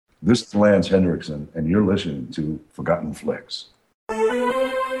This is Lance Hendrickson, and you're listening to Forgotten Flix.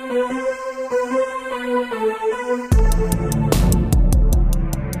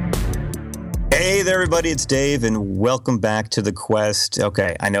 Hey there, everybody. It's Dave, and welcome back to The Quest.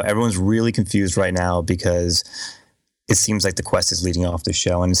 Okay, I know everyone's really confused right now because it seems like The Quest is leading off the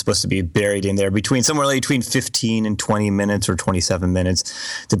show, and it's supposed to be buried in there somewhere between 15 and 20 minutes or 27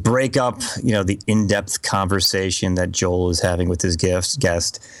 minutes to break up, the in-depth conversation that Joel is having with his guest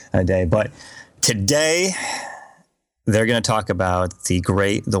today. But today, they're going to talk about the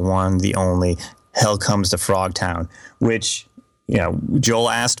great, the one, the only, Hell Comes to Frogtown, which, Joel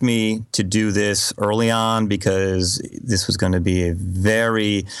asked me to do this early on because this was going to be a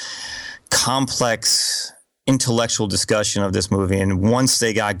very complex intellectual discussion of this movie, and once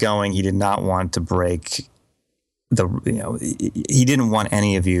they got going, he did not want to break he didn't want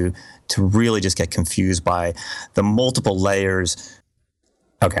any of you to really just get confused by the multiple layers.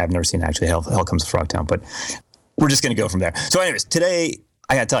 Okay, I've never seen actually Hell Comes to Frogtown, but we're just going to go from there. So anyways, today,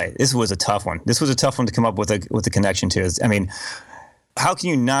 I got to tell you, this was a tough one. This was a tough one to come up with a connection to. I mean, how can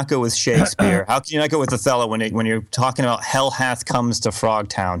you not go with Shakespeare? How can you not go with Othello when you're talking about Hell Hath Comes to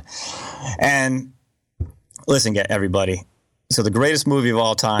Frogtown? And listen, everybody. So the greatest movie of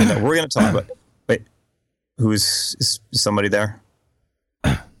all time that we're going to talk about. Wait, is somebody there?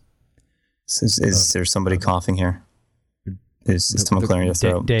 Is there somebody coughing here? Is someone clearing your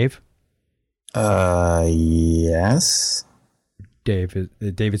throat? Dave? Yes. Dave,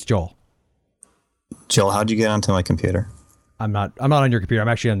 it's Joel. Joel, how'd you get onto my computer? I'm not on your computer. I'm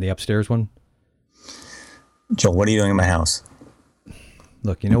actually on the upstairs one. Joel, what are you doing in my house?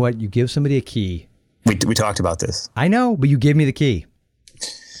 Look, you know what? You give somebody a key. We talked about this. I know, but you gave me the key.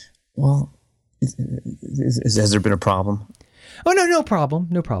 Well, has there been a problem? Oh, no problem.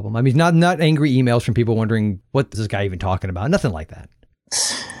 No problem. I mean, not angry emails from people wondering what is this guy even talking about. Nothing like that.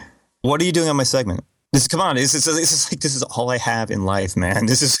 What are you doing on my segment? This is all I have in life, man.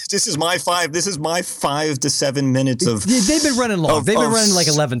 This is my 5 to 7 minutes of. They've been running long. They've been running like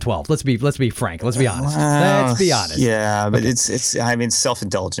 11, 12. Let's be frank. Let's be honest. Let's be honest. Yeah, but okay. It's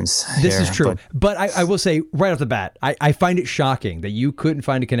self-indulgence. This is true. But I will say right off the bat, I find it shocking that you couldn't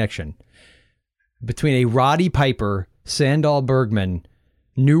find a connection between a Roddy Piper, Sandahl Bergman,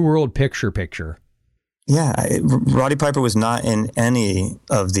 New World picture. Yeah, Roddy Piper was not in any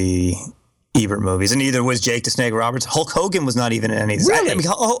of the Ebert movies, and neither was Jake the Snake Roberts. Hulk Hogan was not even in any of these. Really? I mean,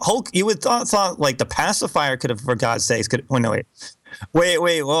 Hulk, you would thought like the pacifier could have, for God's sakes, wait,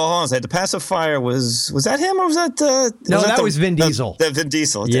 well, hold on a second. The pacifier was that him or was that that was Vin Diesel. Vin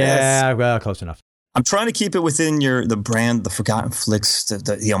Diesel. Yeah, well, close enough. I'm trying to keep it within the brand, the Forgotten Flix,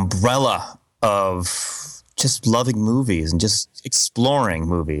 the umbrella of just loving movies and just exploring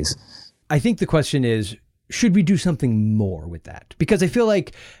movies. I think the question is, should we do something more with that? Because I feel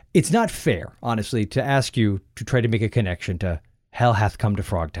like it's not fair, honestly, to ask you to try to make a connection to Hell Hath Come to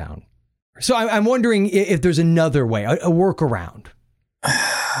Frogtown. So I'm wondering if there's another way, a workaround.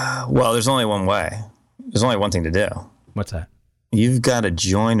 Well, there's only one way. There's only one thing to do. What's that? You've got to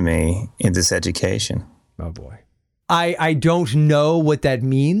join me in this education. Oh, boy. I don't know what that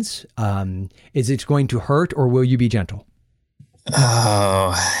means. Is it going to hurt, or will you be gentle?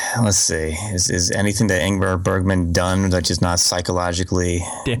 Oh, let's see. Is anything that Ingmar Bergman done that is not psychologically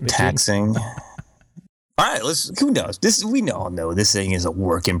taxing? All right, who knows? We all know this thing is a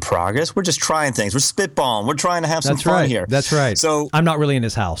work in progress. We're just trying things. We're spitballing. We're trying to have some fun here. That's right. So I'm not really in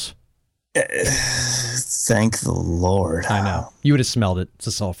his house. Thank the Lord. I know. You would have smelled it. It's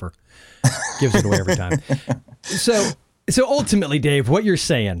a sulfur. Gives it away every time. So ultimately, Dave, what you're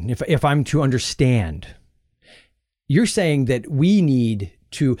saying, if I'm to understand, you're saying that we need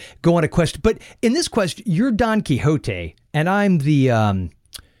to go on a quest, but in this quest, you're Don Quixote, and I'm the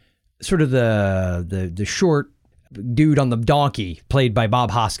sort of the short dude on the donkey, played by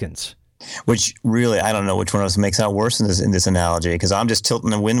Bob Hoskins. Which really, I don't know which one of us makes out worse in this analogy, because I'm just tilting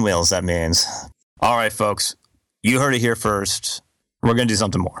the windmills. That means, all right, folks, you heard it here first. We're gonna do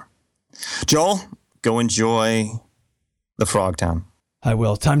something more. Joel, go enjoy the Frogtown. I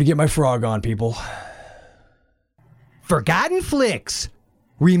will. Time to get my frog on, people. Forgotten Flix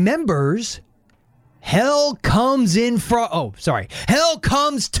remembers Hell Comes to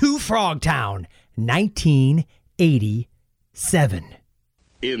Frogtown, 1987.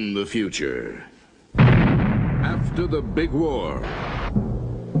 In the future, after the big war,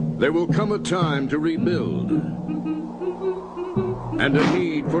 there will come a time to rebuild and a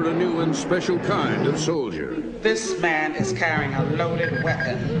need for a new and special kind of soldier. This man is carrying a loaded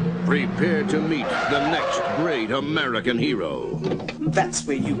weapon. Prepare to meet the next great American hero. That's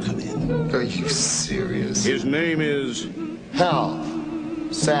where you come in. Are you serious? His name is Hell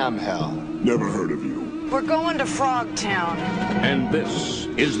Sam Hell. Never heard of you. We're going to Frogtown. And this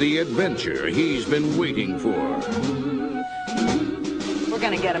is the adventure he's been waiting for. We're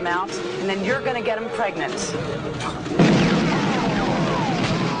gonna get him out, and then you're gonna get him pregnant.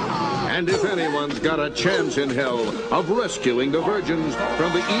 And if anyone's got a chance in hell of rescuing the virgins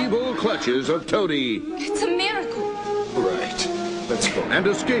from the evil clutches of Toady. It's a miracle. Right. Let's go. And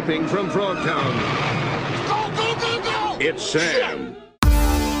escaping from Frogtown. Go, go, go, go! It's Sam.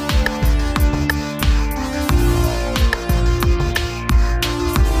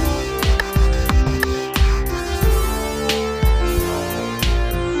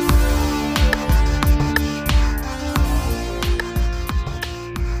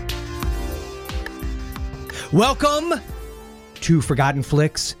 Welcome to Forgotten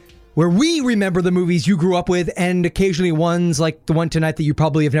Flix, where we remember the movies you grew up with and occasionally ones like the one tonight that you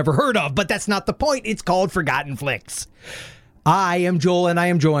probably have never heard of, but that's not the point. It's called Forgotten Flix. I am Joel, and I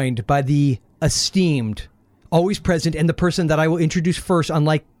am joined by the esteemed, always present, and the person that I will introduce first,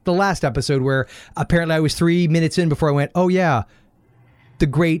 unlike the last episode where apparently I was 3 minutes in before I went, oh yeah, the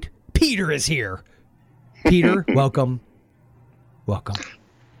great Peter is here. Peter, welcome. Welcome.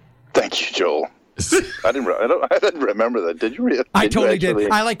 Thank you, Joel. I didn't remember that. Did you? I totally did. We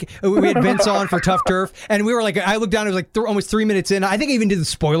had Vince on for Tough Turf, and we were like, I looked down, it was like almost 3 minutes in. I think I even did the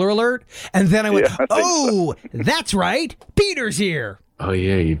spoiler alert, and then I went, so. That's right, Peter's here. Oh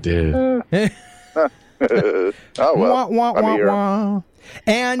yeah, you did. Oh well, I'm here.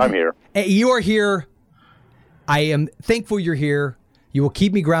 And I'm here. You are here. I am thankful you're here. You will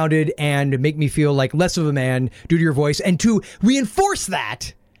keep me grounded and make me feel like less of a man due to your voice. And to reinforce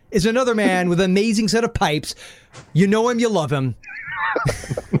that is another man with an amazing set of pipes. You know him, you love him.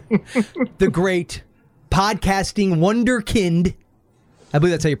 The great podcasting wonderkind. I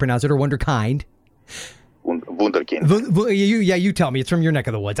believe that's how you pronounce it, or wonderkind. Wunderkind. You tell me. It's from your neck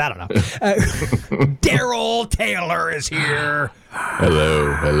of the woods. I don't know. Daryl Taylor is here.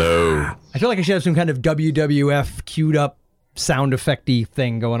 Hello. I feel like I should have some kind of WWF queued up sound effecty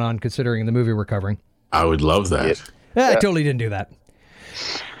thing going on, considering the movie we're covering. I would love that. I totally didn't do that.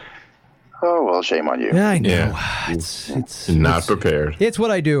 Oh, well, shame on you. I know. Yeah. It's Not prepared. It's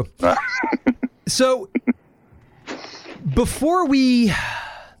what I do. So, before we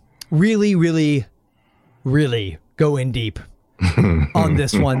really go in deep on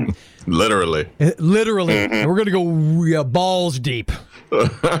this one. Literally. And we're going to go balls deep.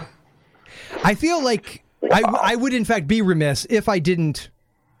 I feel like I would, in fact, be remiss if I didn't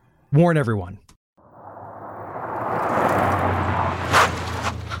warn everyone.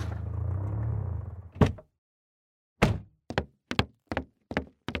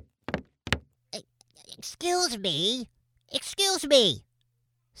 Excuse me.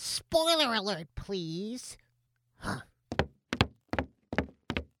 Spoiler alert, please.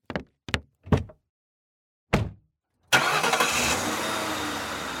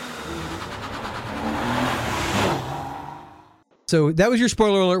 So that was your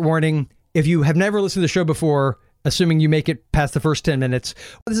spoiler alert warning. If you have never listened to the show before, assuming you make it past the first 10 minutes,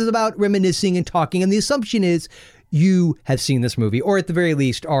 this is about reminiscing and talking. And the assumption is you have seen this movie, or at the very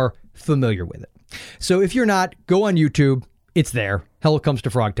least are familiar with it. So if you're not, go on YouTube. It's there. Hell Comes to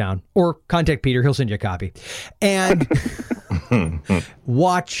Frogtown. Or contact Peter. He'll send you a copy. And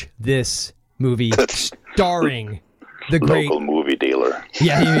watch this movie starring the great... Local movie dealer.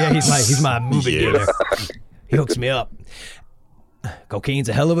 Yeah, he's my movie dealer. He hooks me up. Cocaine's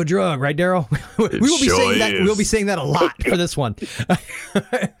a hell of a drug, right, Daryl? We'll be saying that a lot for this one.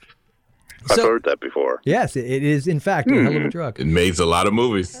 I've heard that before. Yes, it is, in fact, a hell of a drug. It makes a lot of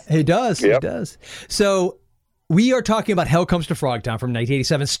movies. It does. Yep. It does. So we are talking about Hell Comes to Frogtown from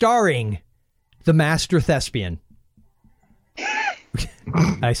 1987, starring the master thespian.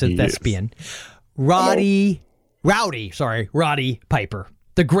 I said thespian. Roddy Piper,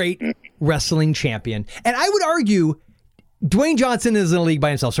 the great wrestling champion. And I would argue Dwayne Johnson is in a league by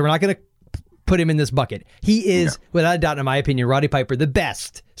himself, so we're not going to put him in this bucket. He is, without a doubt, in my opinion, Roddy Piper, the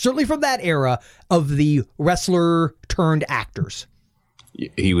best, certainly from that era, of the wrestler turned actors.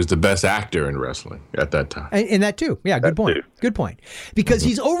 He was the best actor in wrestling at that time. And that too. Yeah, good point. Good point. Because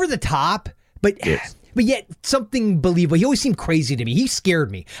he's over the top, but yet something believable. He always seemed crazy to me. He scared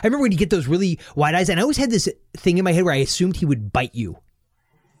me. I remember when you get those really wide eyes, and I always had this thing in my head where I assumed he would bite you.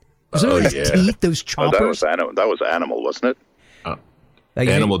 Those teeth, those chompers. That was Animal, wasn't it?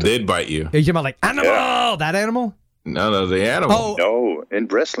 Animal did bite you. Are you talking about like Animal? Yeah. That animal? No, the animal. Oh, no, in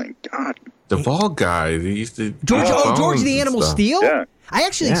wrestling. God. The bald guy. They used to George the Animal Steel? Yeah. I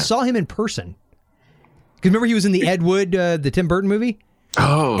actually saw him in person. Because remember he was in the Ed Wood, the Tim Burton movie?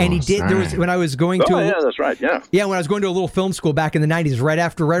 Oh, and he did. There was when I was going to. Yeah, that's right. Yeah. Yeah, when I was going to a little film school back in the 90s, right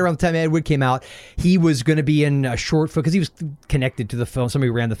around the time Ed Wood came out, he was going to be in a short film because he was connected to the film. Somebody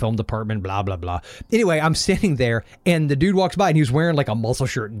ran the film department, blah, blah, blah. Anyway, I'm standing there and the dude walks by and he was wearing like a muscle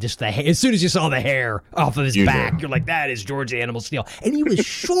shirt and just as soon as you saw the hair off of his back, you're like, that is George the Animal Steel. And he was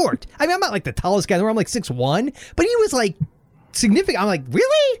short. I mean, I'm not like the tallest guy in the world. I'm like 6'1", but he was like significant. I'm like,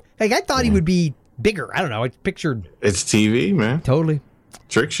 really? Like I thought he would be bigger. I don't know. I pictured. It's TV, man. Totally.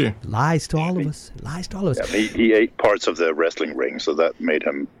 Tricks you. Lies to all of us. Lies to all of us. Yeah, he ate parts of the wrestling ring, so that made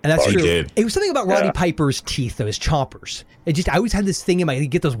him. And that's large. true. He did. It was something about Roddy Piper's teeth, though, his chompers. I always had this thing in my, he'd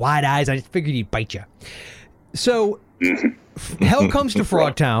get those wide eyes. I just figured he'd bite you. So, hell comes to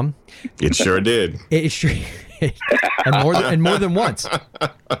Frogtown. It sure did. It sure, and more than once.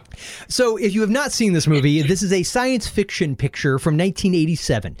 So, if you have not seen this movie, this is a science fiction picture from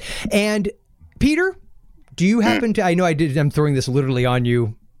 1987. And Peter, do you happen to? I know I'm throwing this literally on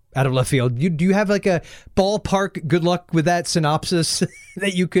you out of left field. Do you have like a ballpark good luck with that synopsis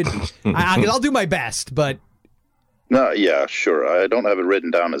that you could? I'll do my best, but No, yeah, sure. I don't have it written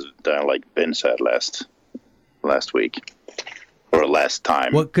down as like Ben said last week or last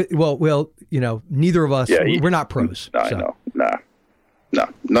time. Well, neither of us. Yeah, we're not pros. No, so. I know. No,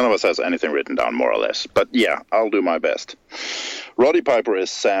 none of us has anything written down, more or less. But yeah, I'll do my best. Roddy Piper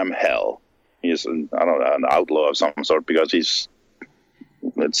is Sam Hell. He's an outlaw of some sort because it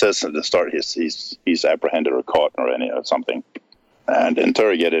says at the start he's apprehended or caught or something and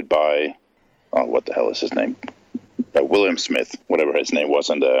interrogated by what the hell is his name? William Smith, whatever his name was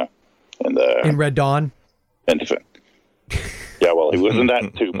in Red Dawn. Yeah, well, he was in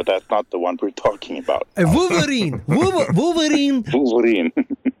that too, but that's not the one we're talking about. Wolverine. Wolverine.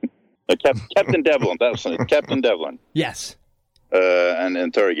 Captain Devlin. That's it. Captain Devlin. Yes. And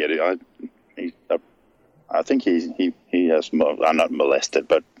interrogated. I think he has. I'm not molested,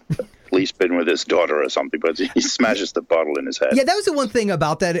 but at least been with his daughter or something. But he smashes the bottle in his head. Yeah, that was the one thing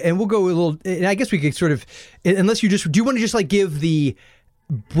about that, and we'll go a little. And I guess we could sort of, unless you do you want to just like give the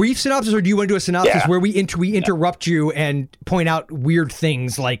brief synopsis, or do you want to do a synopsis where we interrupt you and point out weird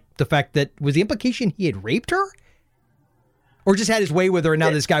things like the fact that was the implication he had raped her, or just had his way with her, and now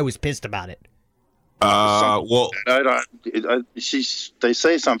this guy was pissed about it. They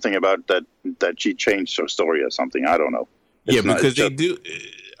say something about that she changed her story or something. I don't know. Because they do.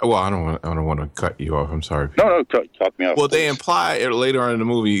 Well, I don't want to cut you off. I'm sorry. No, cut me off. Well, please. they imply later on in the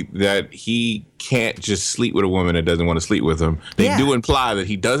movie that he can't just sleep with a woman that doesn't want to sleep with him. They do imply that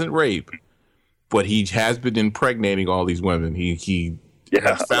he doesn't rape, but he has been impregnating all these women. He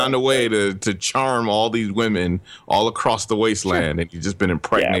has found a way to charm all these women all across the wasteland, and he's just been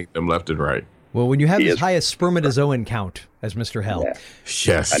impregnating them left and right. Well, when you have as high a spermatozoan count as Mr. Hell.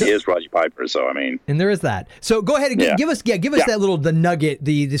 Yes. And he is Roddy Piper, so I mean. And there is that. So go ahead and give us that little, the nugget,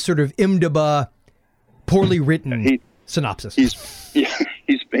 the sort of IMDb poorly written synopsis. He's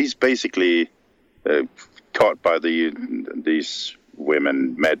basically caught by these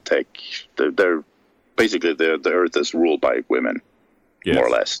women, medtech. They're basically the Earth is ruled by women, more or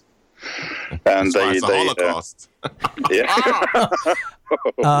less. And the Holocaust.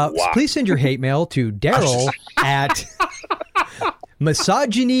 Please send your hate mail to Daryl at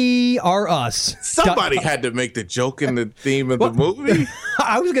misogyny are us. Somebody had to make the joke in the theme of the movie.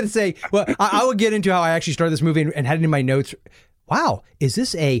 I was going to say, I will get into how I actually started this movie and had it in my notes. Wow, is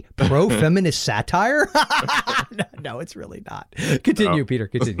this a pro-feminist satire? No, it's really not. Continue, Peter.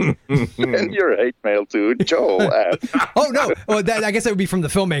 Continue. And your hate mail to Joel. Oh no! Well, I guess that would be from the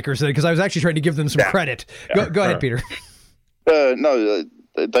filmmakers because I was actually trying to give them some credit. Go ahead, Peter. No,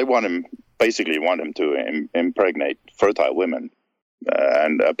 they want him to impregnate fertile women,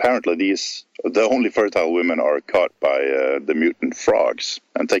 and apparently the only fertile women are caught by the mutant frogs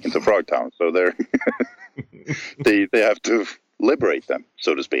and taken to Frogtown. So they have to liberate them,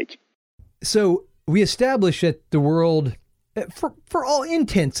 so to speak. So we establish that the world, for all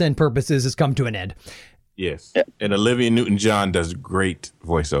intents and purposes, has come to an end. Yes. Yeah. And Olivia Newton-John does great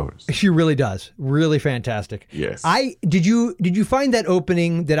voiceovers. She really does. Really fantastic. Yes. Did you find that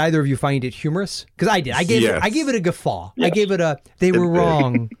opening, did either of you find it humorous? Because I did. I gave it a guffaw. Yes. I gave it they were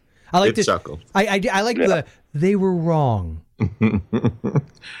wrong. I like to chuckle. I like they were wrong.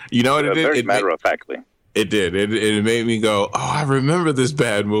 You know what it did? Very matter-of-factly. It did. It made me go, oh, I remember this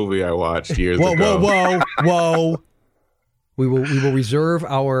bad movie I watched years ago. Whoa. We will reserve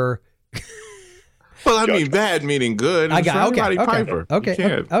our... Well, I mean, bad meaning good. I got Roddy Piper.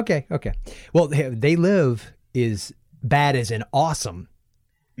 Okay. Well, They Live is bad as in awesome.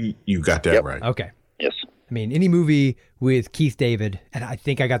 You got that right. Okay. Yes. I mean, any movie with Keith David, and I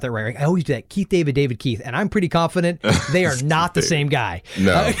think I got that right. I always do that. Keith David, David Keith, and I'm pretty confident they are not the same guy.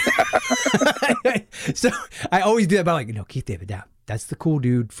 No. So I always do that by like, Keith David, that's the cool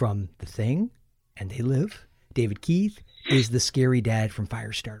dude from The Thing, and They Live. David Keith is the scary dad from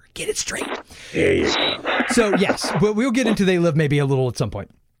Firestarter. Get it straight. There you go. So yes, but we'll get into They Live maybe a little at some point.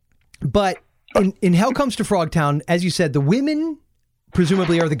 But in Hell Comes to Frogtown, as you said, the women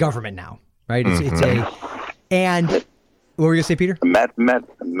presumably are the government now, right? And what were you gonna say, Peter?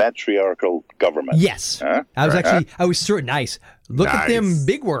 Matriarchal government. Yes. Huh? I was sort of nice. Look at them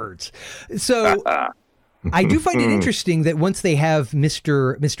big words. So I do find it interesting that once they have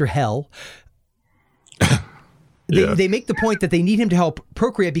Mr. Hell, they make the point that they need him to help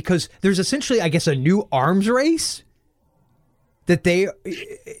procreate because there's essentially, I guess, a new arms race.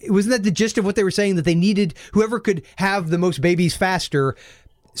 Wasn't that the gist of what they were saying, that they needed whoever could have the most babies faster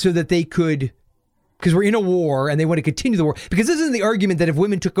so that they could, because we're in a war and they want to continue the war, because this isn't the argument that if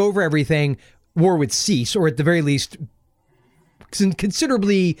women took over everything, war would cease, or at the very least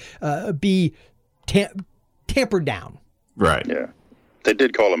considerably be tampered down. Right. Yeah. They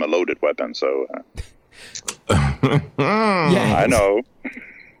did call him a loaded weapon, so Yeah. I know.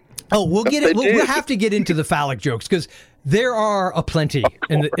 Oh, we'll have to get into the phallic jokes because there are aplenty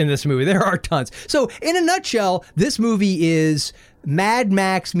in this movie. There are tons. So, in a nutshell, this movie is Mad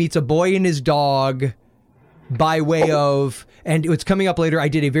Max meets A Boy and His Dog by way of, and it's coming up later. I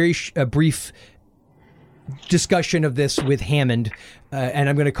did a very brief discussion of this with Hammond, and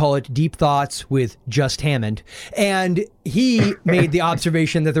I'm going to call it Deep Thoughts with Just Hammond. And he made the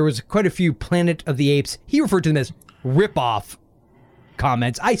observation that there was quite a few Planet of the Apes. He referred to them as rip-off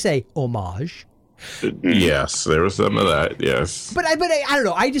comments. I say homage. Yes, there was some of that. Yes, but I don't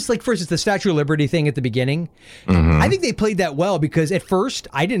know. I just like, first, it's the Statue of Liberty thing at the beginning. I think they played that well because at first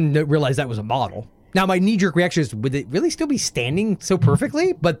I didn't realize that was a model. Now my knee-jerk reaction is, would it really still be standing so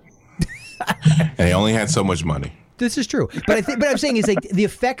perfectly? But they only had so much money. This is true, but I'm saying is like the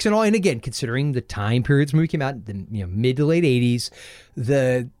effects and all. And again, considering the time period this movie came out, the mid to late '80s,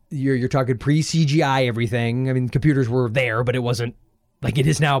 you're talking pre-CGI everything. I mean, computers were there, but it wasn't like it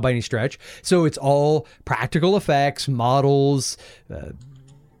is now by any stretch. So it's all practical effects, models,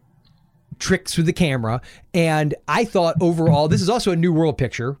 tricks with the camera. And I thought overall, this is also a New World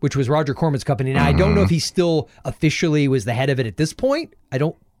Picture, which was Roger Corman's company. Now, I don't know if he still officially was the head of it at this point. I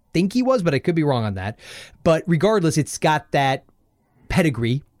don't think he was, but I could be wrong on that. But regardless, it's got that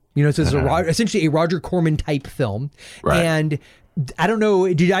pedigree. So it's essentially a Roger Corman type film. Right. And I don't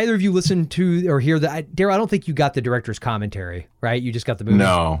know, did either of you listen to or hear that? Daryl, I don't think you got the director's commentary, right? You just got the movie.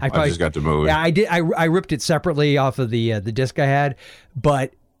 No, I just got the movie. Yeah, I did. I ripped it separately off of the disc I had.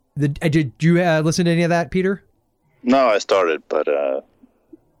 But did you listen to any of that, Peter? No, I started, but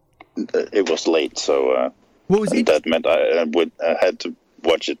it was late, so what was it? That meant I had to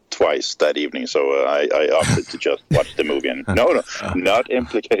watch it twice that evening, so I opted to just watch the movie. And no, not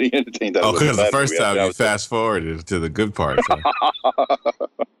implicating anything. That because the first time you fast forwarded to the good part. So.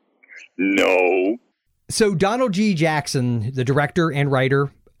 No. So Donald G. Jackson, the director and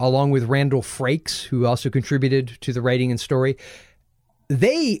writer, along with Randall Frakes, who also contributed to the writing and story,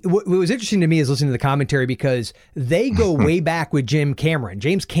 what was interesting to me is listening to the commentary because they go way back with James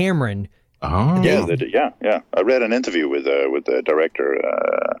Cameron. Oh. Yeah. I read an interview with the director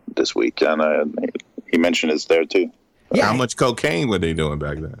this week, and he mentioned it's there too. Yeah. How much cocaine were they doing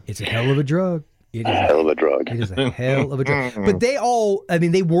back then? It's a hell of a drug. It is a hell of a drug. It is a hell of a drug. But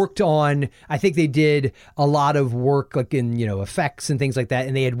they worked on, I think they did a lot of work like in, effects and things like that.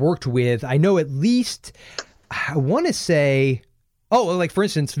 And they had worked with, I know at least, I want to say, like for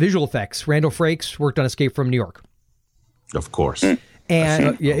instance, visual effects. Randall Frakes worked on Escape from New York. Of course.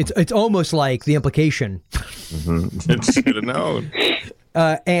 And it's almost like the implication. It should have known.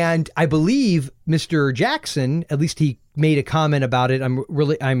 And I believe Mr. Jackson, at least he made a comment about it.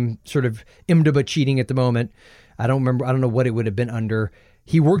 I'm sort of IMDb cheating at the moment. I don't know what it would have been under.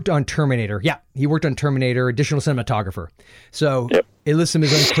 He worked on Terminator. Yeah, he worked on Terminator, additional cinematographer. So it lists him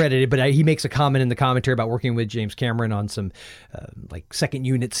as uncredited, but he makes a comment in the commentary about working with James Cameron on some like second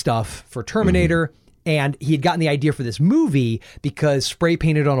unit stuff for Terminator. And he had gotten the idea for this movie because spray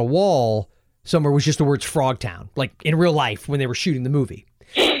painted on a wall somewhere was just the words Frogtown, like in real life when they were shooting the movie.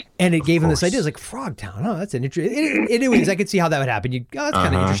 And it gave him this idea. It's like, Frogtown. Oh, that's an interesting. Anyways, I could see how that would happen. That's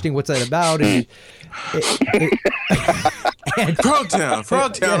kind of interesting. What's that about? And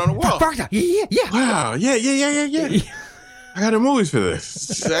Frogtown on the wall. Frogtown. Yeah. Wow. Yeah. I got the movies for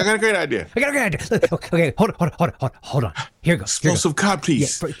this. I got a great idea. Okay, hold on. Here goes. Explosive cod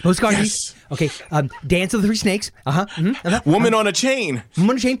piece. Yeah, postcard piece. Okay, Dance of the Three Snakes. Woman on a chain.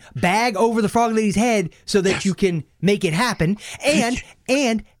 Woman on a chain. Bag over the frog lady's head so that you can make it happen. And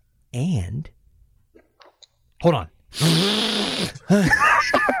hold on.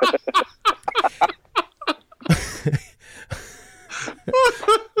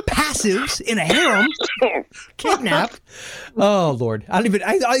 Passives in a harem, kidnapped. Oh Lord,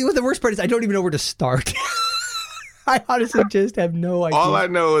 the worst part is I don't even know where to start. I honestly just have no idea. All I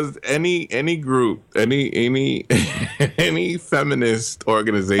know is any group, any feminist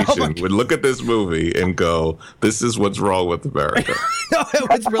organization would look at this movie and go, "This is what's wrong with America." No,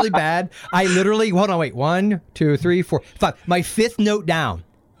 it's really bad. I literally, hold on, wait, 1, 2, 3, 4, 5. My fifth note down.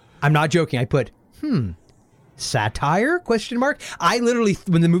 I'm not joking. I put, satire? Question mark. I literally,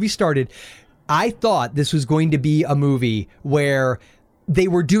 when the movie started, I thought this was going to be a movie where they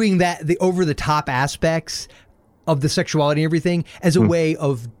were doing the over the top aspects of the sexuality and everything as a way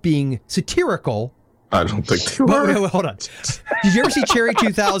of being satirical. I don't think they were. Wait, hold on. Did you ever see Cherry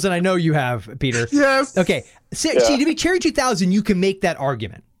 2000? I know you have, Peter. Yes. Okay. See, to be Cherry 2000, you can make that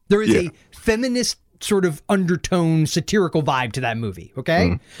argument. There is a feminist sort of undertone satirical vibe to that movie.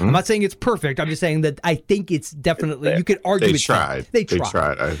 Okay. I'm not saying it's perfect. I'm just saying that I think it's definitely, you could argue They it's tried. They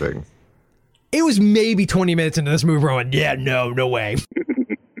tried, I think. It was maybe 20 minutes into this movie going, no way.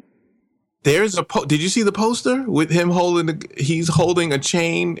 There's did you see the poster with him he's holding a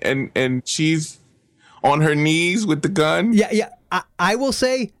chain and she's on her knees with the gun? Yeah. I will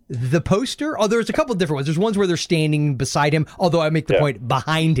say the poster, there's a couple of different ones. There's ones where they're standing beside him, although I make the point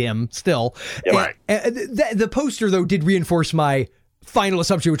behind him still. Yeah, right. The poster, though, did reinforce my final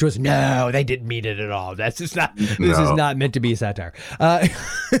assumption, which was, no, they didn't mean it at all. This is not meant to be a satire.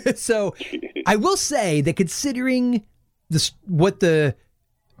 So I will say that considering what the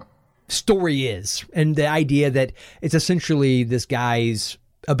story is and the idea that it's essentially this guy's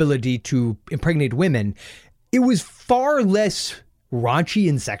ability to impregnate women, it was far less raunchy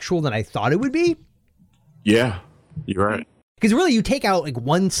and sexual than I thought it would be. Yeah, you're right. Because really, you take out like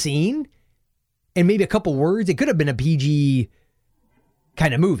one scene and maybe a couple words, it could have been a PG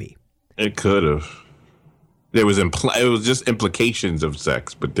kind of movie. It could have. There was it was just implications of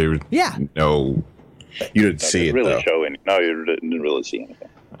sex, but there was no. You didn't see it really though. show any. No, you didn't really see anything.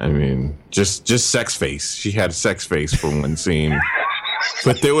 I mean, just sex face. She had sex face for one scene.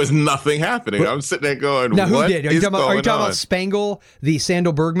 But there was nothing happening. I'm sitting there going, now, who what did? Are you talking about Spangle, the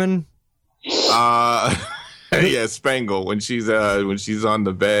Sandal Bergman? Yeah, Spangle, when she's on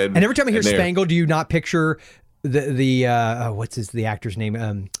the bed. And every time I hear Spangle, do you not picture the the actor's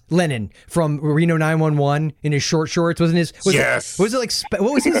name? Lennon from Reno 911 in his short shorts. Wasn't his? Yes. Was it like,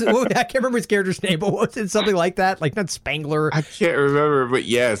 what was his? I can't remember his character's name, but was it something like that? Like not Spangler. I can't remember, but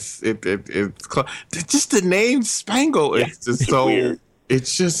yes, it's close. Just the name Spangle is just so weird.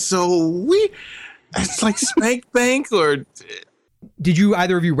 It's just so weird. It's like Spank Bank or. Did you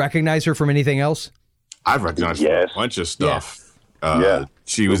either of you recognize her from anything else? I've recognized her from a bunch of stuff.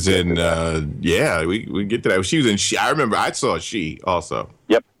 She was in. We get to that. She was in. I remember. I saw She also.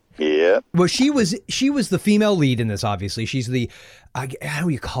 Yep. Yeah. Well, she was the female lead in this. Obviously, she's the. How do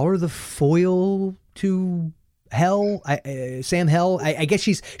you call her? The foil to Hell. Sam Hell. I guess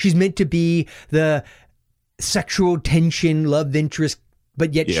she's meant to be the sexual tension love interest.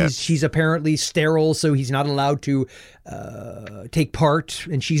 But yet she's apparently sterile, so he's not allowed to take part,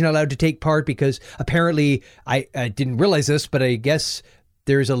 and she's not allowed to take part because apparently I didn't realize this, but I guess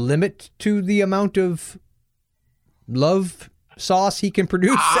there's a limit to the amount of love sauce he can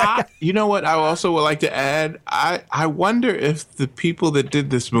produce. You know what? I also would like to add. I wonder if the people that did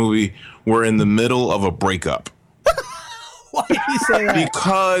this movie were in the middle of a breakup. Why did you say that?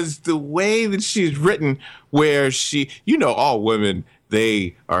 Because the way that she's written, where all women.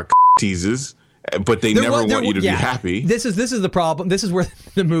 They are teasers, but they never want you to be happy. This is the problem. This is where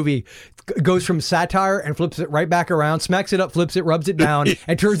the movie goes from satire and flips it right back around, smacks it up, flips it, rubs it down,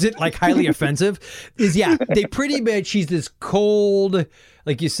 and turns it like highly offensive. They pretty much, she's this cold,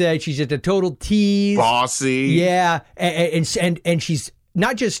 like you said, she's just a total tease. Bossy. Yeah. And she's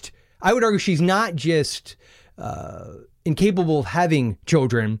not just, I would argue she's not just incapable of having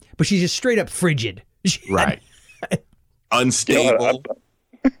children, but she's just straight up frigid. Right. Unstable.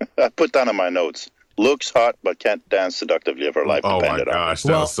 I put down in my notes. Looks hot, but can't dance seductively if her life depended on it. Oh my gosh,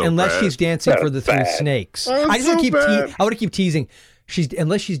 that was so unless bad. She's dancing for the three snakes. I just want to keep teasing.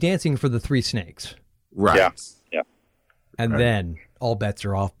 Unless she's dancing for the three snakes. Right. Yeah. And then all bets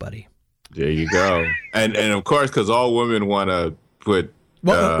are off, buddy. There you go. and of course, because all women want to put.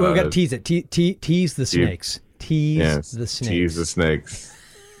 Well, we got to tease it. Tease the snakes. Tease the snakes. Tease the snakes.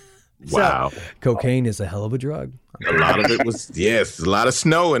 Wow. So, cocaine is a hell of a drug. A lot of it was, yes, a lot of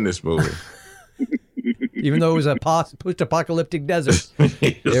snow in this movie. Even though it was a post-apocalyptic desert,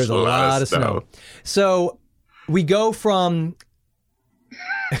 there's a lot of snow. So we go from,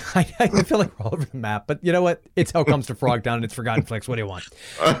 I feel like we're all over the map, but you know what? It's Hell Comes to Frogtown and it's Forgotten Flix. What do you want?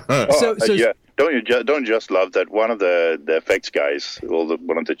 Yeah. Don't just love that one of the effects guys,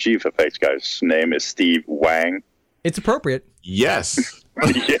 one of the chief effects guys' name is Steve Wang. It's appropriate. Yes.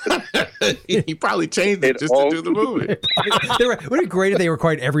 Yes. He probably changed it just to do the movie. Would it be great if they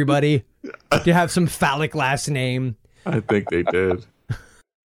required everybody to have some phallic last name? I think they did.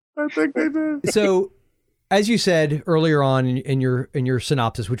 So, as you said earlier on in your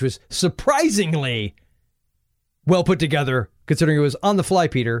synopsis, which was surprisingly well put together, considering it was on the fly,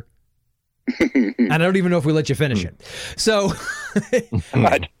 Peter. And I don't even know if we let you finish it. So,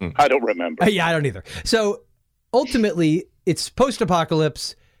 I don't remember. Yeah, I don't either. So, ultimately, it's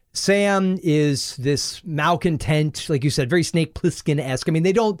post-apocalypse. Sam is this malcontent, like you said, very Snake Plissken-esque. I mean,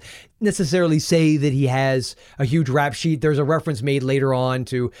 they don't necessarily say that he has a huge rap sheet. There's a reference made later on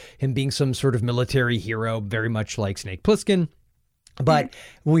to him being some sort of military hero, very much like Snake Plissken. But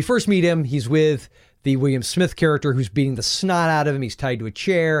when we first meet him, he's with the William Smith character who's beating the snot out of him. He's tied to a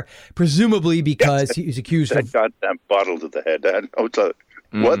chair, presumably because he's accused of... That goddamn bottle to the head.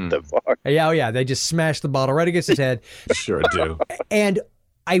 What the fuck? Yeah. They just smashed the bottle right against his head. Sure do. And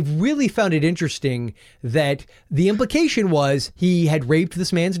I really found it interesting that the implication was he had raped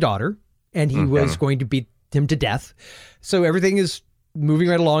this man's daughter and he was going to beat him to death. So everything is moving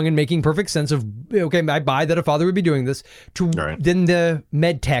right along and making perfect sense of, okay, I buy that a father would be doing this. Then the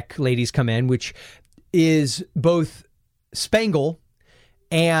med tech ladies come in, which is both Spangle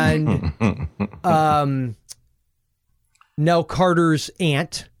and Nell Carter's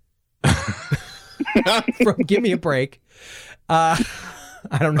aunt from Give Me a Break.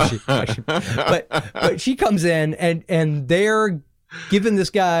 I don't know, but she comes in and they're giving this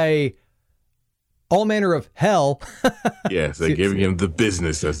guy all manner of hell. Yes, they're giving him the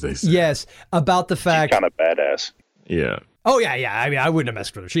business, as they say. Yes, about the fact. She's kind of badass. Yeah. Oh yeah. I mean, I wouldn't have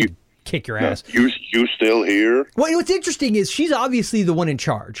messed with her. She'd kick your ass. You still here? Well, what's interesting is she's obviously the one in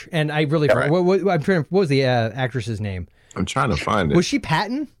charge, and I really. Right. What was the actress's name? I'm trying to find it. Was she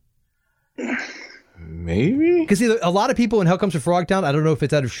Patton? Maybe, because a lot of people in Hell Comes to Frogtown, I don't know if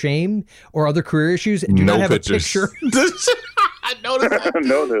it's out of shame or other career issues, do not have pictures. a picture. I noticed that.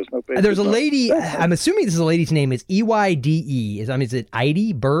 No, there's no picture. There's a lady. I'm assuming this is a lady's name is EYDE. Is it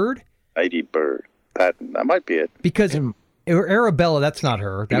Idy Bird? Idy Bird. That might be it. Because Arabella, that's not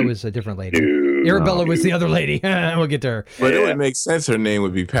her. That was a different lady. Arabella was the other lady. We'll get to her. But it would make sense. Her name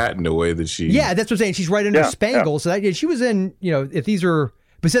would be Patton the way that she. Yeah, that's what I'm saying. She's right under Spangle. So she was in. If these are.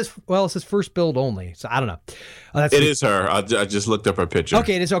 But it says first build only. So I don't know. It is her. I just looked up her picture.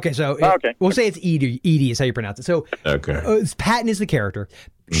 Okay, it is. Okay, so we'll say it's Edie. Edie is how you pronounce it. So Patton is the character.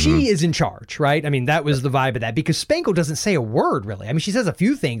 She is in charge, right? I mean, that was the vibe of that because Spangle doesn't say a word really. I mean, she says a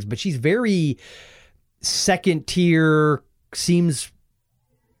few things, but she's very second tier, seems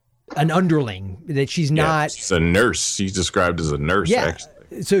an underling, that she's not. She's a nurse. She's described as a nurse,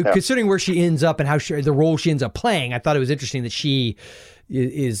 actually. So considering where she ends up and how the role she ends up playing, I thought it was interesting that she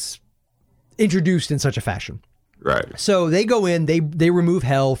is introduced in such a fashion. Right. So they go in, they remove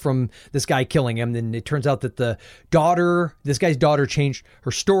hell from this guy killing him. Then it turns out that this guy's daughter changed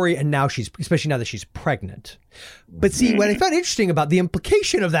her story. And now especially now that she's pregnant. But see, what I found interesting about the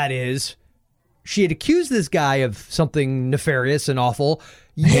implication of that is she had accused this guy of something nefarious and awful.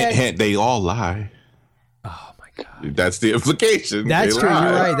 Yet they all lie. Oh my God. That's the implication. That's true.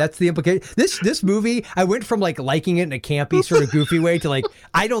 You're right. That's the implication. This movie, I went from like liking it in a campy sort of goofy way to like,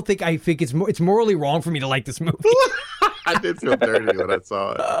 I think it's morally wrong for me to like this movie. I did feel dirty when I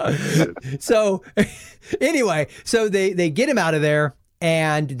saw it. So anyway, so they get him out of there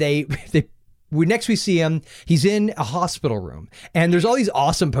and next we see him, he's in a hospital room and there's all these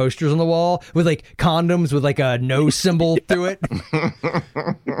awesome posters on the wall with like condoms with like a no symbol through it.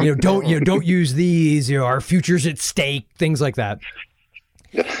 Don't use these, our future's at stake, things like that.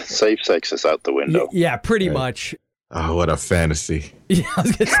 Safe sex is out the window. Yeah, pretty much. Oh, what a fantasy. Yeah, I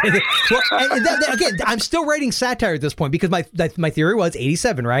was going to say that. Well, again, I'm still writing satire at this point because my theory was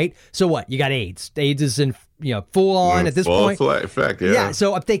 87, right? So what? You got AIDS. AIDS is in full on at this point. Full effect, yeah. Yeah,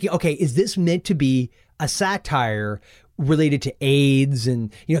 so I'm thinking, okay, is this meant to be a satire related to AIDS?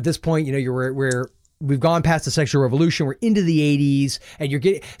 And, at this point, we've gone past the sexual revolution. We're into the 80s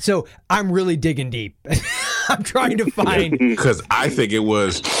and so I'm really digging deep. I'm trying to find. Because I think it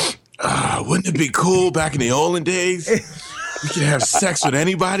was, wouldn't it be cool back in the olden days? We could have sex with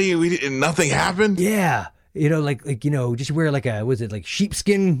anybody and nothing happened. Yeah. Just wear like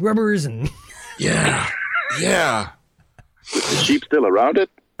sheepskin rubbers and. Yeah. Yeah. Is sheep still around it?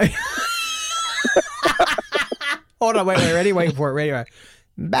 Hold on, wait, wait for it, ready.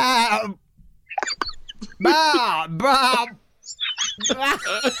 Bow. Bow. Bow.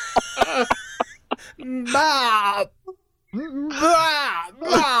 Bow.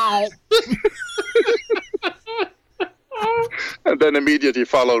 Bow. And then immediately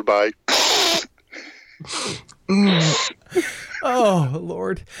followed by. Oh,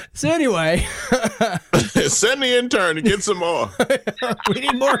 Lord. So anyway. Send the intern to get some more. We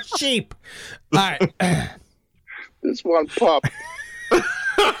need more sheep. All right. This one pup.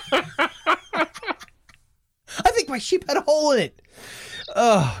 I think my sheep had a hole in it.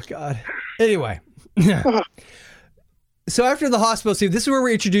 Oh, God. Anyway. So after the hospital scene, this is where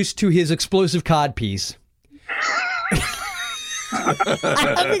we're introduced to his explosive codpiece. I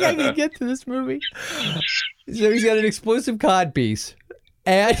think I can get to this movie. So he's got an explosive codpiece.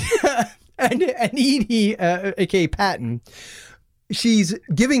 And Edie, aka Patton, she's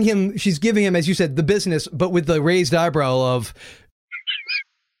giving him, as you said, the business, but with the raised eyebrow of.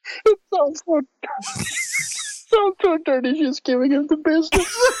 It sounds so dirty. She's giving him the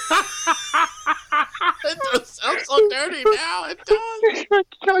business. It does sound so dirty now. It does.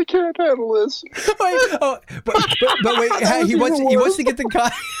 I can't handle this. But wait, he wants to get the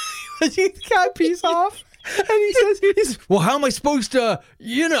cod piece off, and he says, "Well, how am I supposed to,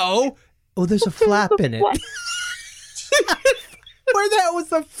 Oh, there's a flap in it." Where the hell was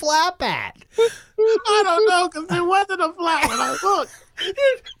the flap at? I don't know, because there wasn't a flap when I looked.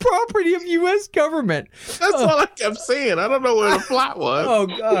 It's property of U.S. government. That's all I kept seeing. I don't know where the flap was. Oh,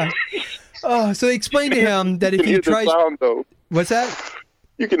 God. Oh, so they explained to him that if he tries. The sound, though. What's that?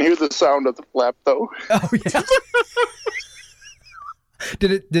 You can hear the sound of the flap, though. Oh, yeah.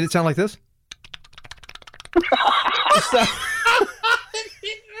 Did it sound like this? You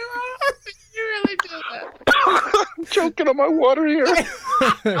really did that. I'm choking on my water here.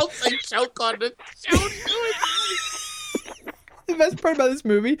 Don't say choke on the show. The best part about this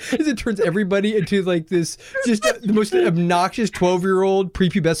movie is it turns everybody into like this, just the most obnoxious 12-year-old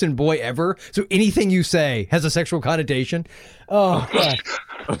prepubescent boy ever. So anything you say has a sexual connotation. Oh, God.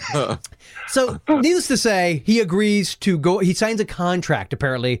 So needless to say, he agrees to go. He signs a contract,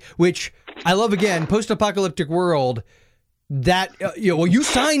 apparently, which I love. Again, post-apocalyptic world. That you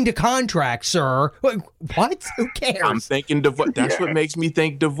signed a contract, sir. What? Who cares? I'm thinking that's what makes me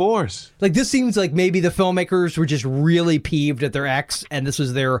think divorce. Like, this seems like maybe the filmmakers were just really peeved at their ex, and this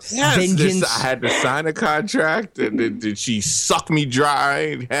was their vengeance. I had to sign a contract, and then did she suck me dry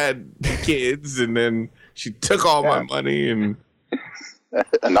and had kids, and then she took all my money, and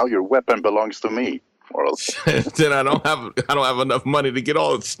now your weapon belongs to me. Or else. Then I don't have enough money to get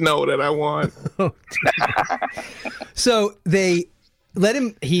all the snow that I want. So they let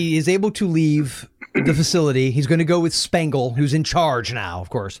him. He is able to leave the facility. He's going to go with Spangle, who's in charge now, of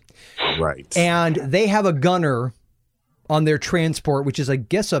course. Right. And they have a gunner on their transport, which is, I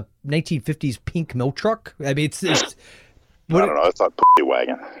guess, a 1950s pink milk truck. I mean, it's I don't know. It's like a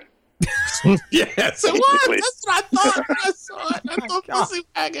wagon. Yes, it was. That's what I thought when I saw it. I thought pussy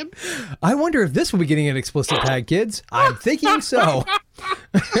wagon. I wonder if this will be getting an explicit tag, kids. I'm thinking so.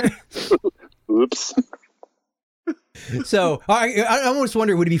 Oops. So I almost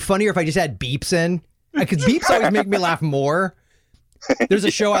wonder, would it be funnier if I just had beeps in? Because beeps always make me laugh more. There's a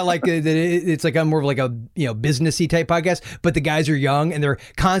show I like that it's like more of like a businessy type podcast, but the guys are young and they're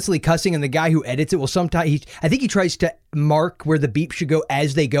constantly cussing, and the guy who edits it will sometimes I think he tries to mark where the beep should go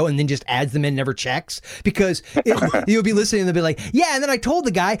as they go and then just adds them in, never checks, because you'll be listening and they'll be like, yeah, and then I told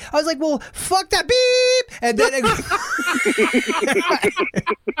the guy, I was like, well, fuck that beep, and then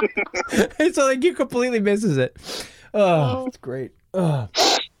and so like he completely misses it. Oh, it's great.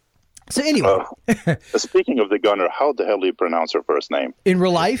 So anyway, speaking of the gunner, how the hell do you pronounce her first name in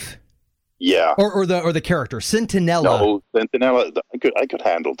real life? Yeah, or the character Centinella. No, Centinella. I could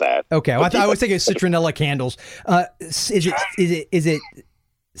handle that. Okay, well, I was thinking Citronella candles. Is it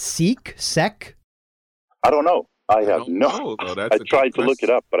Sec? I don't know. I have no. I tried to look it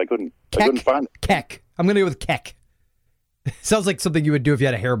up, but I couldn't find it. Keck. I'm gonna go with Keck. Sounds like something you would do if you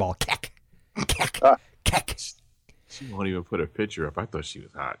had a hairball. Keck. Keck. She won't even put a picture up. I thought she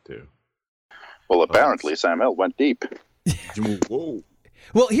was hot too. Well, apparently Sam L went deep. Whoa.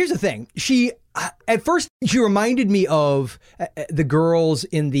 Well, here's the thing. At first, she reminded me of the girls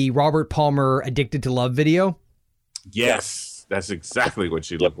in the Robert Palmer Addicted to Love video. Yes, that's exactly what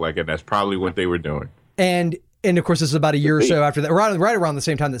she looked like, and that's probably what they were doing. And And of course, this is about a year or so after that, right around the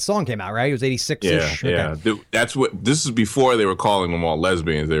same time that song came out, right? It was 86-ish. Yeah. That's what, this is before they were calling them all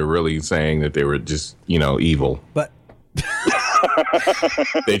lesbians. They were really saying that they were just, evil. But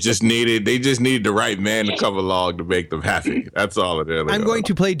they just needed the right man to come along to make them happy. That's all it is. I'm going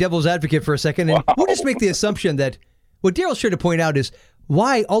to play devil's advocate for a second, and we'll just make the assumption that what Daryl's sure to point out is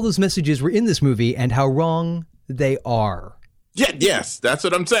why all those messages were in this movie and how wrong they are. Yeah, yes, that's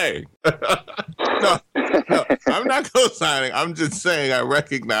what I'm saying. No, I'm not co-signing. I'm just saying I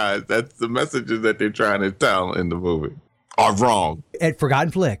recognize that the messages that they're trying to tell in the movie are wrong. At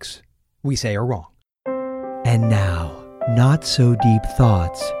Forgotten Flix, we say are wrong. And now, Not So Deep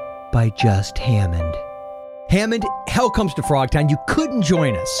Thoughts by Just Hammond. Hammond, hell comes to Frogtown. You couldn't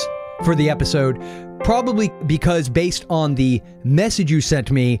join us for the episode, probably because based on the message you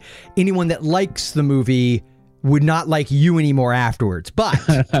sent me, anyone that likes the movie would not like you anymore afterwards. But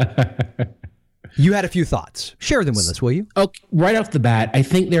you had a few thoughts. Share them with us, will you? Okay, right off the bat, I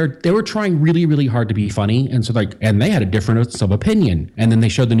think they were trying really, really hard to be funny, and so and they had a difference of opinion. And then they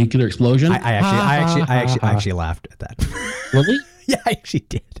showed the nuclear explosion. I actually laughed at that. Really? Yeah, I actually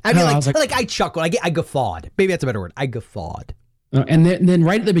did. I mean, I chuckled. I guffawed. Maybe that's a better word. I guffawed. And then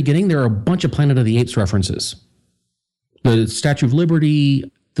right at the beginning, there are a bunch of Planet of the Apes references. The Statue of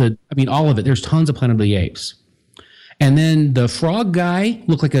Liberty, all of it. There's tons of Planet of the Apes. And then the frog guy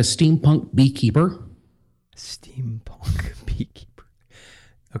looked like a steampunk beekeeper. Steampunk beekeeper.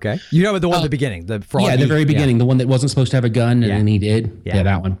 Okay. You know the one at the beginning, the frog. Yeah, the very beginning, the one that wasn't supposed to have a gun, and then he did. Yeah,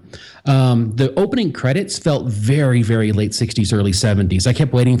 that one. The opening credits felt very, very late 60s, early 70s. I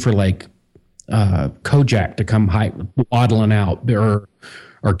kept waiting for Kojak to come waddling out, or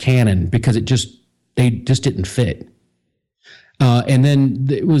Cannon, because they just didn't fit. And then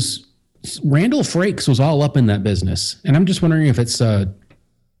it was Randall Frakes was all up in that business, and I'm just wondering if it's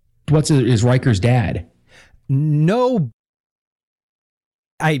is Riker's dad? No,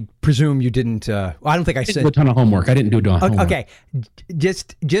 I presume you didn't. I don't think I said a ton of homework. I didn't do a ton of homework. Okay,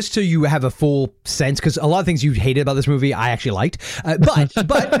 just so you have a full sense, because a lot of things you hated about this movie, I actually liked. But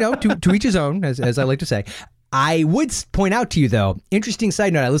to each his own, as I like to say. I would point out to you though, interesting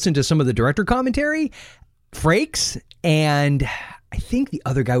side note. I listened to some of the director commentary, Frakes, and I think the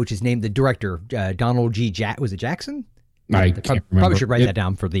other guy, which is named the director, Donald G. Was it Jackson? I can't remember. Probably should write that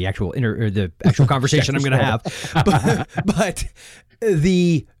down for the actual conversation I'm going to have. But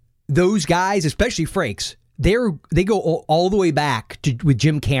those guys, especially Frakes, they go all the way back with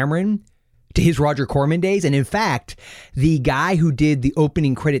Jim Cameron to his Roger Corman days. And in fact, the guy who did the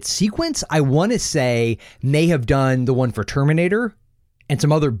opening credit sequence, I want to say, may have done the one for Terminator and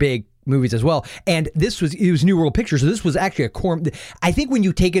some other big movies as well. And it was New World Pictures. So this was actually a Corman. I think when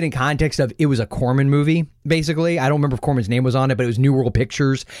you take it in context of it was a Corman movie, basically. I don't remember if Corman's name was on it, but it was New World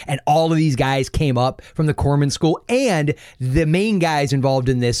Pictures. And all of these guys came up from the Corman school. And the main guys involved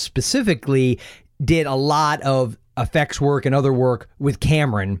in this specifically did a lot of effects work and other work with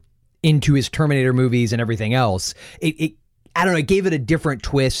Cameron into his Terminator movies and everything else. I don't know, it gave it a different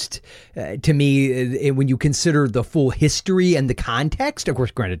twist to me when you consider the full history and the context. Of course,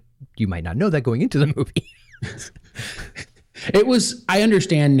 granted, you might not know that going into the movie. I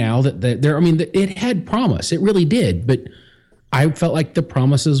understand now that it had promise. It really did. But I felt like the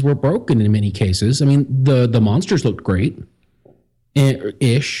promises were broken in many cases. I mean, the monsters looked great.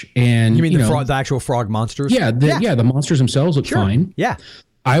 Ish. And you mean the actual frog monsters? Yeah, the monsters themselves looked fine. Yeah.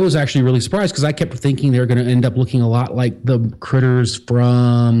 I was actually really surprised because I kept thinking they were going to end up looking a lot like the critters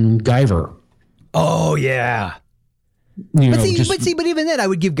from Guyver. Oh yeah. But even then, I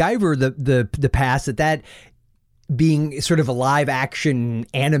would give Guyver the pass that being sort of a live action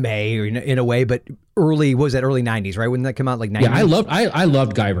anime in a way, but early 90s, right? Wouldn't that come out like 90s? Yeah, I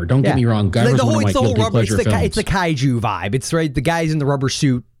loved Guyver. Don't get me wrong. Guyver's one of my guilty pleasure films. It's the kaiju vibe. It's right. The guys in the rubber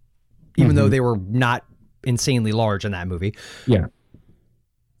suit, even though they were not insanely large in that movie. Yeah.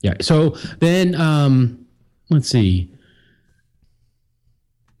 Yeah. So then, let's see.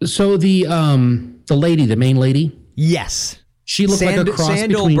 So the lady, the main lady. Yes. She looked like a cross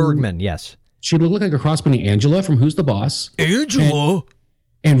between Bergman. Yes. She looked like a cross between Angela from Who's the Boss? Angela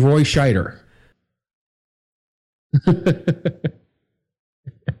and Roy Scheider.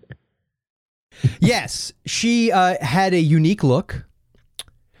 Yes, she had a unique look.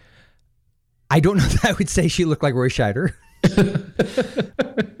 I don't know that I would say she looked like Roy Scheider.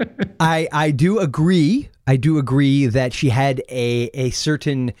 I do agree that she had a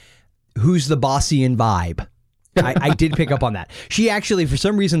certain Who's the Bossian vibe. I did pick up on that. She actually, for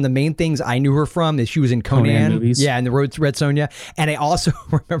some reason, the main things I knew her from is she was in Conan movies. Yeah, in the Red Sonja. And I also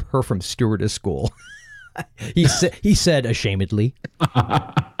remember her from Stewardess School. He said ashamedly.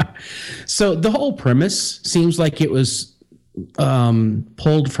 So the whole premise seems like it was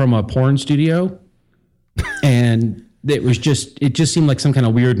pulled from a porn studio, and it just seemed like some kind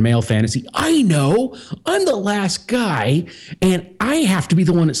of weird male fantasy. I know, I'm the last guy, and I have to be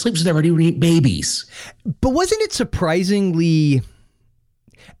the one that sleeps with everybody when eat babies. But wasn't it surprisingly?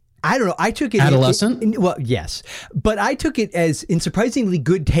 I don't know. I took it adolescent. Well, yes, but I took it as in surprisingly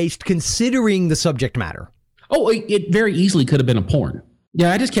good taste considering the subject matter. Oh, it very easily could have been a porn.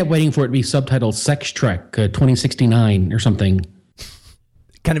 Yeah, I just kept waiting for it to be subtitled Sex Trek 2069 or something.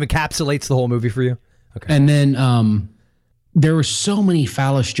 Kind of encapsulates the whole movie for you. Okay. And then there were so many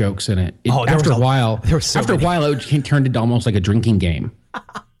phallus jokes in it. After a while, it turned into almost like a drinking game. How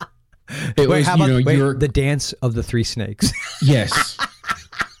about the dance of the three snakes? Yes.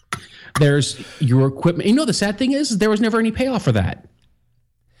 There's your equipment. You know, the sad thing is there was never any payoff for that.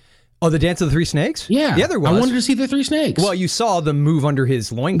 Oh, the dance of the three snakes? Yeah. Yeah, there was. I wanted to see the three snakes. Well, you saw them move under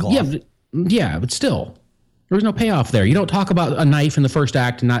his loincloth. Yeah, but still, there was no payoff there. You don't talk about a knife in the first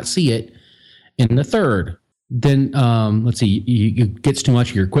act and not see it in the third. Then, let's see, you gets too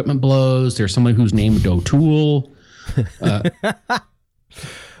much, your equipment blows. There's someone who's named O'Toole. Wait.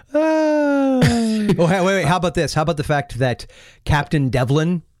 How about this? How about the fact that Captain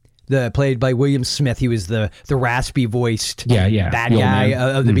Devlin, played by William Smith, he was the raspy voiced bad guy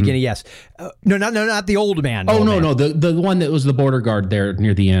of the beginning. Yes. No, not the old man. No. The one that was the border guard there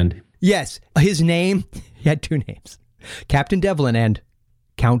near the end. Yes. His name, he had two names, Captain Devlin and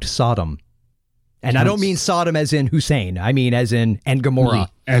Count Sodom. And I don't mean Sodom as in Hussein. I mean as in and Gomorrah.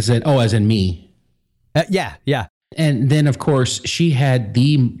 As in me. Yeah. And then, of course, she had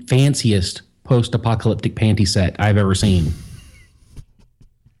the fanciest post-apocalyptic panty set I've ever seen.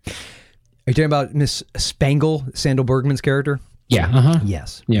 Are you talking about Miss Spangle, Sandal Bergman's character? Yeah. Uh-huh.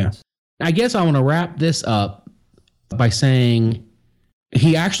 Yes. Yeah. Yes. I guess I want to wrap this up by saying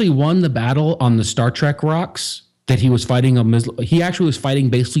he actually won the battle on the Star Trek rocks that he was fighting. He actually was fighting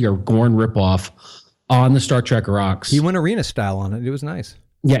basically a Gorn ripoff on the Star Trek rocks. He went arena style on it. It was nice.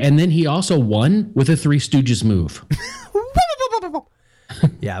 Yeah, and then he also won with a Three Stooges move.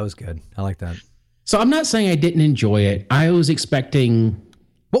 Yeah, it was good. I like that. So I'm not saying I didn't enjoy it. I was expecting...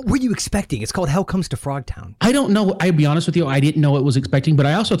 What were you expecting? It's called Hell Comes to Frogtown. I don't know. I'll be honest with you. I didn't know what I was expecting, but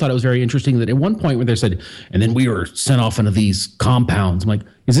I also thought it was very interesting that at one point where they said, and then we were sent off into these compounds. I'm like,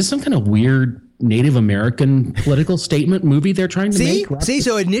 is this some kind of weird Native American political statement movie they're trying to make? See,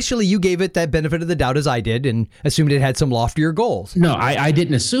 so initially you gave it that benefit of the doubt as I did and assumed it had some loftier goals. No, I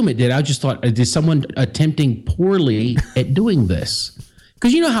didn't assume it did. I just thought, is someone attempting poorly at doing this?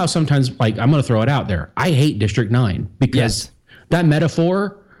 Because you know how sometimes, like, I'm going to throw it out there. I hate District 9 because that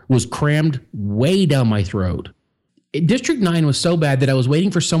metaphor was crammed way down my throat. District 9 was so bad that I was waiting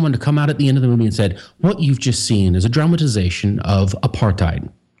for someone to come out at the end of the movie and said, what you've just seen is a dramatization of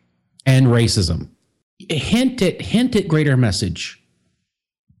apartheid and racism. Hint at greater message,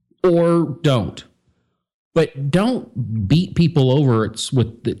 or don't. But don't beat people over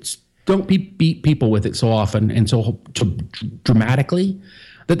don't beat people with it so often and so dramatically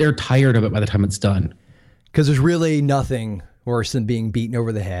that they're tired of it by the time it's done. Because there's really nothing worse than being beaten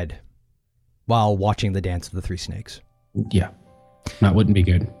over the head while watching the dance of the three snakes. Yeah, that wouldn't be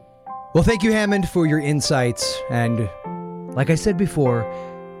good. Well, thank you, Hammond, for your insights. And like I said before,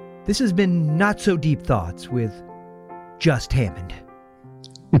 this has been Not So Deep Thoughts with Just Hammond.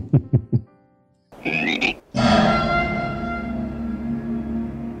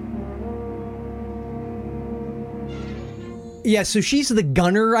 Yeah, so she's the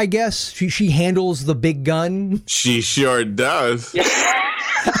gunner, I guess. She handles the big gun. She sure does.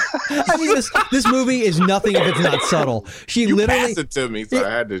 I mean, this movie is nothing if it's not subtle. You passed it to me, so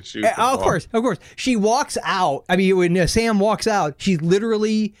I had to shoot. Of course. She walks out. I mean, when Sam walks out, she's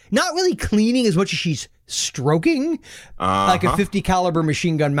literally not really cleaning as much as she's stroking, like a 50 caliber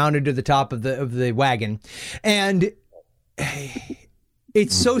machine gun mounted to the top of the wagon, and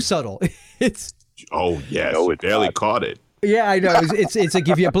it's so subtle. It's yes, I barely caught it. Yeah, I know. It's like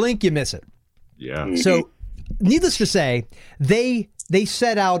if you blink, you miss it. Yeah. So, needless to say, they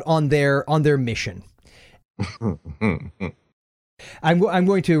set out on their mission. I'm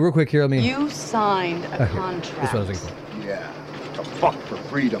going to real quick here. You signed a contract. That's what I was thinking. Yeah, to fuck for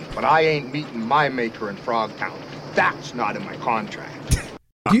freedom, but I ain't meeting my maker in Frogtown. That's not in my contract.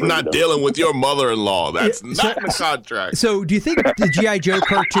 I'm not dealing with your mother-in-law. That's not in the contract. So, do you think the G.I. Joe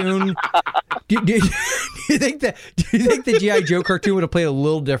cartoon? Do you think the G.I. Joe cartoon would have played a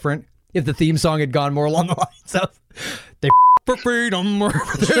little different if the theme song had gone more along the lines of "They for freedom"?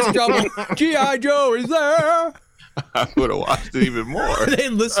 G.I. Joe is there. I would have watched it even more. The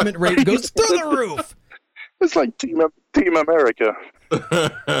enlistment rate goes through the roof. It's like Team America.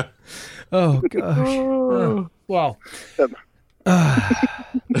 Oh gosh. Wow.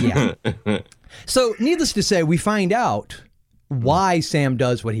 Yeah. So, needless to say, we find out why Sam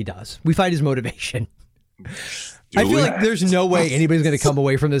does what he does. We find his motivation. I feel like there's no way anybody's going to come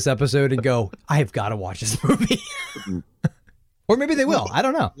away from this episode and go, I have got to watch this movie. Or maybe they will. I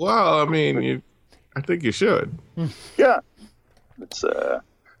don't know. Well, I mean, I think you should. Yeah. It's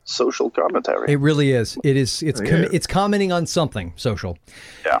social commentary. It really is. It's commenting on something social.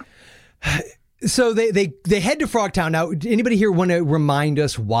 Yeah. So they head to Frogtown. Now, anybody here want to remind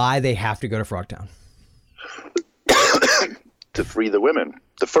us why they have to go to Frogtown? To free the women,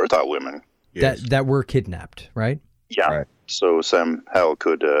 the fertile women. Yes. That were kidnapped, right? Yeah. Right. So Sam Hell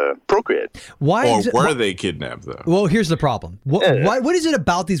could procreate. Why? Were they kidnapped, though? Well, here's the problem. What is it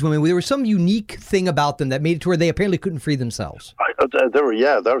about these women? There was some unique thing about them that made it to where they apparently couldn't free themselves.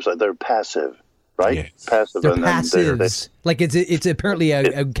 They're passive, right? Yes. Passive. They're and passives. Like it's apparently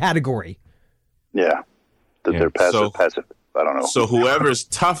a category. Yeah. They're passive. Passive. I don't know. So whoever's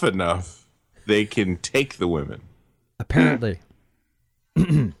tough enough, they can take the women. Apparently.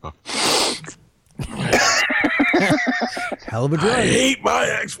 Hell of a drug. I hate my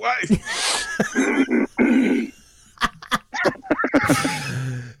ex-wife.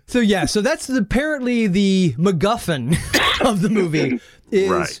 So that's apparently the MacGuffin of the movie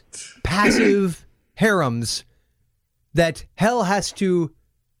is passive harems that Hell has to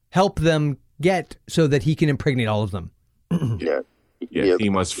help them get so that he can impregnate all of them. Yes, he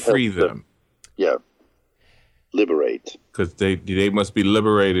must free them. Yeah. Liberate. Because they must be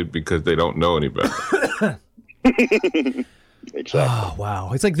liberated because they don't know any better. Exactly. Oh,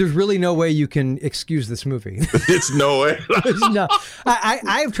 wow. It's like there's really no way you can excuse this movie. It's no way. No.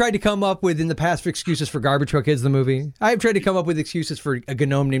 I've tried to come up with in the past for excuses for Garbage Truck Kids, the movie. I've tried to come up with excuses for a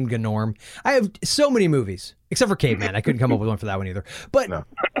gnome named Gnorm. I have so many movies, except for Caveman. I couldn't come up with one for that one either. But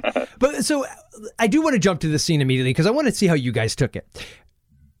so I do want to jump to this scene immediately because I want to see how you guys took it.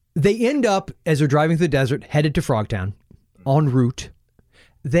 They end up, as they're driving through the desert, headed to Frogtown. En route,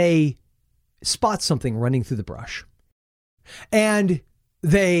 they spot something running through the brush. And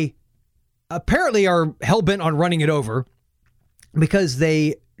they apparently are hell-bent on running it over because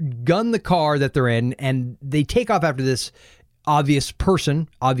they gun the car that they're in and they take off after this obvious person.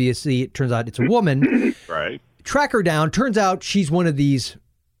 Obviously, it turns out it's a woman. Right. Track her down. Turns out she's one of these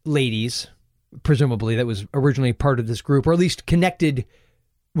ladies, presumably, that was originally part of this group, or at least connected,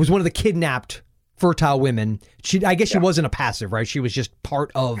 was one of the kidnapped fertile women. I guess she wasn't a passive, right? She was just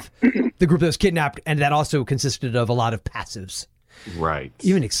part of the group that was kidnapped, and that also consisted of a lot of passives. Right.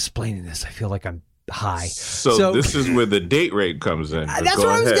 Even explaining this, I feel like I'm high. So this is where the date rape comes in. That's where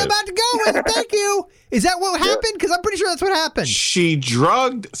I was about to go with. Thank you. Is that what happened? Because I'm pretty sure that's what happened. She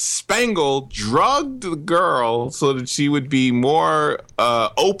drugged the girl so that she would be more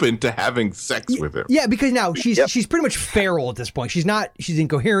open to having sex with him. Yeah, because now she's pretty much feral at this point. She's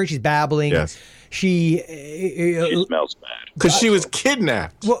incoherent. She's babbling. Yes. She smells bad. Because she was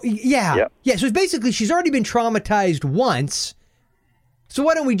kidnapped. Well, yeah. Yeah, so it's basically she's already been traumatized once. So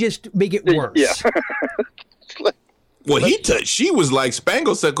why don't we just make it worse? Yeah. Well, she was like,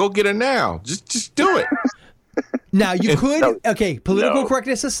 Spangle said, go get her now. Just do it. Now, you could, political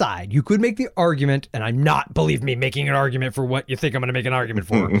correctness aside, you could make the argument, and I'm not, believe me, making an argument for what you think I'm going to make an argument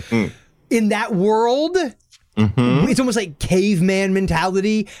for. In that world, it's almost like caveman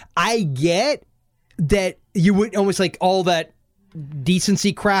mentality. I get that you would almost like all that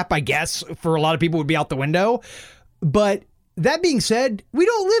decency crap, I guess, for a lot of people would be out the window. But that being said, we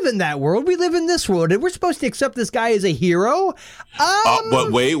don't live in that world. We live in this world, and we're supposed to accept this guy as a hero.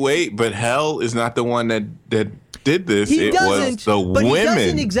 But wait. But Hell is not the one that did this. It was the women. He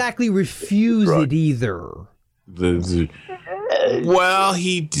doesn't exactly refuse it either. Well,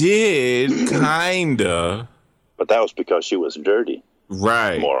 he did, kinda. But that was because she was dirty.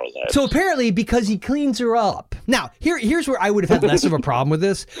 Right. More or less. So apparently because he cleans her up. Now, here's where I would have had less of a problem with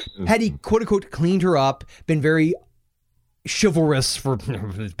this. Had he, quote unquote, cleaned her up, been very chivalrous for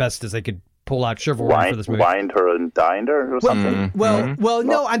as best as they could pull out chivalry for this movie. Wined her and dined her or something? Well,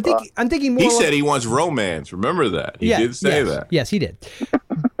 no, I'm thinking more. He said he wants romance. Remember that. He did say that. Yes, he did.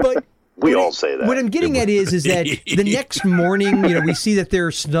 But we all say that. What I'm getting at is that the next morning, we see that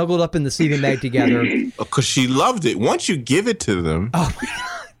they're snuggled up in the sleeping bag together. Because she loved it. Once you give it to them,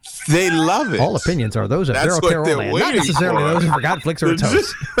 they love it. All opinions are those of Daryl Carroll, not necessarily those who forgot Flix or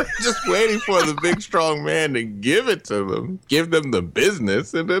Toast. Just waiting for the big strong man to give it to them, give them the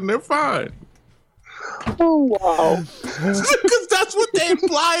business, and then they're fine. Oh wow! Because that's what they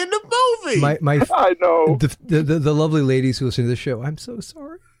imply in the movie. I know the lovely ladies who listen to this show. I'm so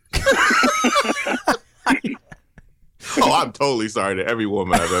sorry. Oh, I'm totally sorry to every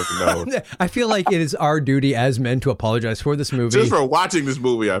woman I've ever known. I feel like it is our duty as men to apologize for this movie. Just for watching this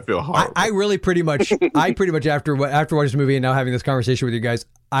movie, I feel horrible. I pretty much after watching this movie and now having this conversation with you guys,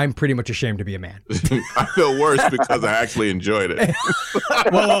 I'm pretty much ashamed to be a man. I feel worse because I actually enjoyed it.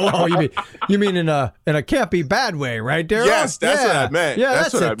 Whoa! You mean in a campy bad way, right, Daryl? Yes, that's what I meant. Yeah,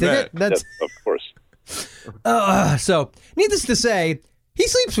 that's what I meant. That's of course. So, needless to say, he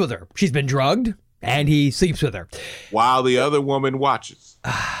sleeps with her. She's been drugged, and he sleeps with her while the other woman watches.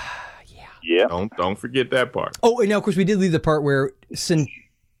 Yeah. Don't forget that part. Oh, and now of course we did leave the part where citronella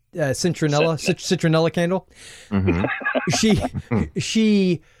candle. Mm-hmm.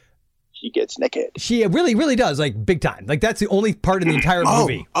 She gets naked. She really does, like, big time. Like, that's the only part in the entire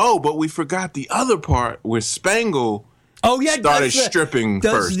movie. Oh, but we forgot the other part where Spangle started stripping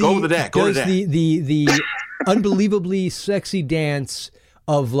first. Go to that. The unbelievably sexy dance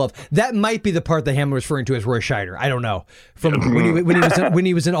of love. That might be the part that Hammond was referring to as Roy Scheider. I don't know. From when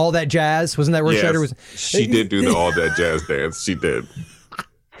he was in All That Jazz, wasn't that Roy Scheider? She did do the All That Jazz dance. She did.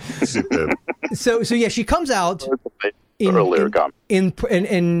 So yeah, she comes out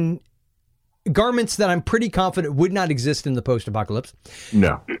in garments that I'm pretty confident would not exist in the post-apocalypse.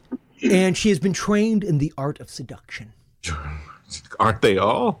 No. And she has been trained in the art of seduction. Aren't they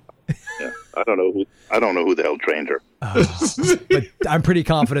all? Yeah, I don't know who the hell trained her. But I'm pretty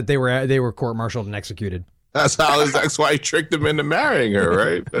confident they were court-martialed and executed. That's why he tricked them into marrying her,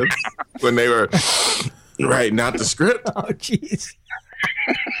 right? That's when they were writing out the script. Oh, jeez.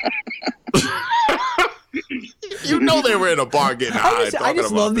 You know they were in a bar getting high. I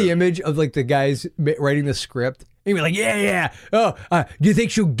just love the image of, like, the guys writing the script. And you're like, yeah. Oh, do you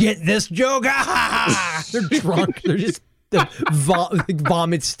think she'll get this joke? They're drunk. They're just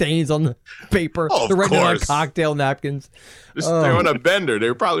vomit stains on the paper. Oh, they're writing on cocktail napkins. They're on a bender. They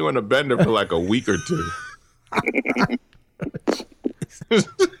were probably on a bender for like a week or two.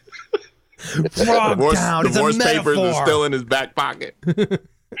 Frogtown, divorce papers are still in his back pocket.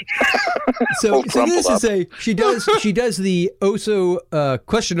 So needless to say, she does the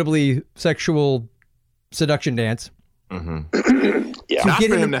questionably sexual seduction dance. Mm-hmm. Yeah, not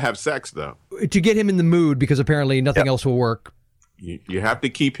for him to have sex, though. To get him in the mood, because apparently nothing else will work. You have to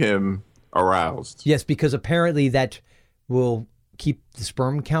keep him aroused. Yes, because apparently that will keep the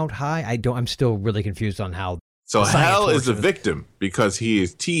sperm count high. I'm still really confused on how. So Hal is a victim because he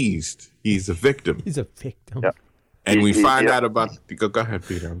is teased. He's a victim. He's a victim. Yeah. And we find out about. Go ahead,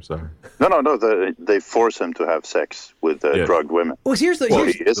 Peter. I'm sorry. No. They force him to have sex with drugged women. Well, he is a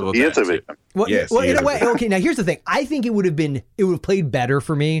victim. Well, in a way, okay. Now here's the thing. I think it would have played better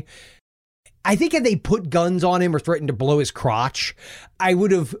for me. I think had they put guns on him or threatened to blow his crotch, I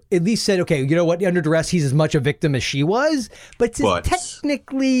would have at least said, okay, you know what? Under duress, he's as much a victim as she was. But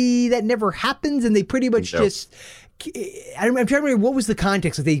technically, that never happens, and they pretty much just. I'm trying to remember what was the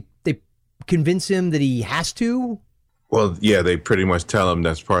context. They convince him that he has to. Well, yeah, they pretty much tell him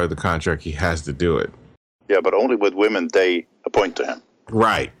that's part of the contract. He has to do it. Yeah, but only with women they appoint to him.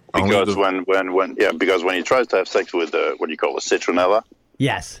 Right. Because when he tries to have sex with what do you call a citronella?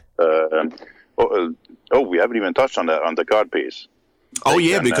 Yes. We haven't even touched on the card piece. Oh,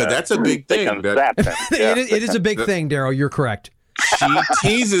 because that's a big thing. It is a big thing, Daryl. You're correct. She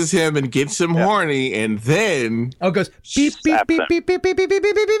teases him and gets him horny, and then goes beep beep beep beep beep beep beep beep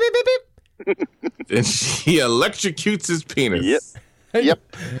beep beep beep beep beep. And she electrocutes his penis. Yep.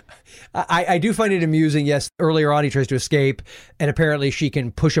 I do find it amusing. Yes, earlier on he tries to escape, and apparently she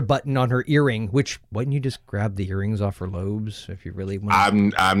can push a button on her earring. Which wouldn't you just grab the earrings off her lobes if you really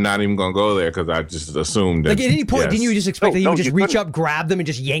want? I'm not even gonna go there because I just assumed that. Like at any point, didn't you just expect that he would just reach up, grab them, and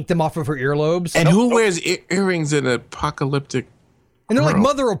just yank them off of her earlobes? And who wears earrings in an apocalyptic? And they're like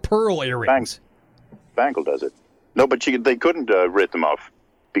mother of pearl earrings. Spangle does it. No, but they couldn't rip them off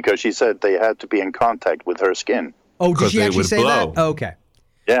because she said they had to be in contact with her skin. Oh, did she actually say that? Oh, okay.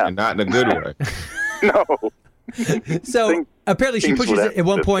 Yeah. And not in a good way. No. So apparently she pushes it at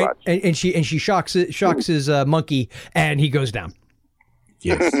one point, and she shocks his monkey, and he goes down.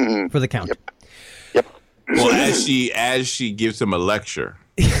 Yes. For the count. Yep. Well, as she gives him a lecture.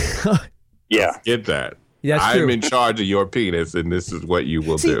 Yeah. Get that. That's true. I'm in charge of your penis, and this is what you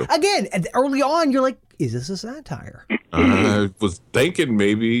will do. Again, early on, you're like, is this a satire? I was thinking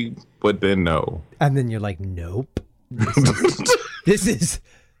maybe, but then no. And then you're like, nope. This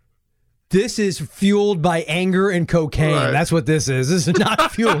is fueled by anger and cocaine. Right. That's what this is. This is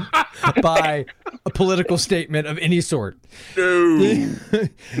not fueled by political statement of any sort. No.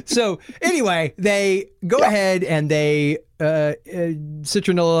 So anyway, they go ahead and they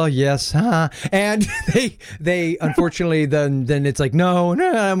citronella, yes, and they unfortunately then it's like no,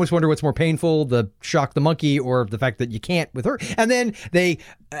 I almost wonder what's more painful, the shock the monkey or the fact that you can't with her. And then they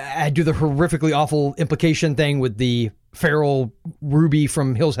do the horrifically awful implication thing with the feral Ruby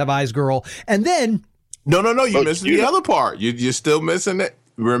from Hills Have Eyes girl, and then no, you're missing the other part. You're still missing it.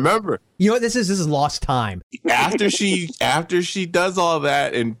 Remember, you know what this is lost time. After she does all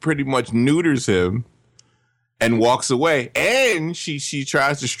that and pretty much neuters him and walks away, and she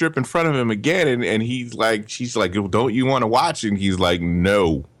tries to strip in front of him again, and she's like, don't you want to watch? And he's like,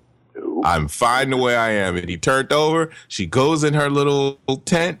 no, I'm fine the way I am. And he turned over. She goes in her little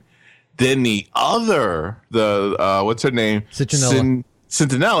tent. Then what's her name?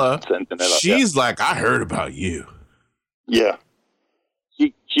 Centinella. She's like, I heard about you. Yeah.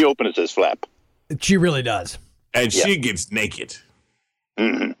 She opens his flap. She really does. And she gets naked.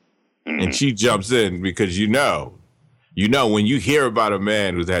 Mm-hmm. And she jumps in because you know when you hear about a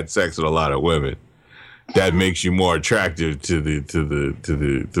man who's had sex with a lot of women, that makes you more attractive to the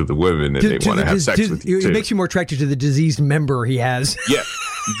women that they want to have sex with you. It makes you more attracted to the diseased member he has. Yeah.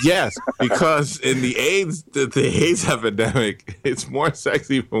 Yes, because in the AIDS epidemic, it's more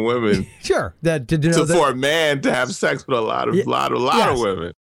sexy for women. Sure. For a man to have sex with a lot of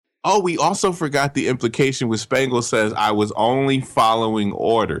women. Oh, we also forgot the implication with Spangle says, I was only following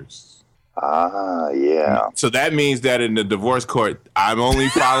orders. Ah, yeah. So that means that in the divorce court, I'm only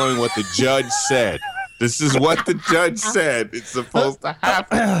following what the judge said. This is what the judge said. It's supposed to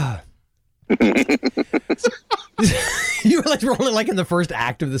happen. You were rolling like in the first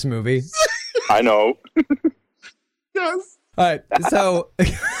act of this movie. I know. Yes. All right. So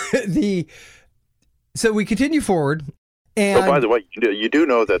so we continue forward. And by the way, you do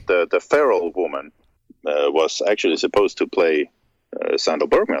know that the feral woman was actually supposed to play Sandal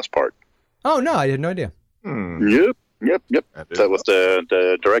Bergman's part. Oh no, I had no idea. Yep. That was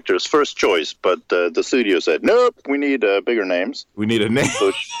the director's first choice, but the studio said, nope, we need bigger names. We need a name.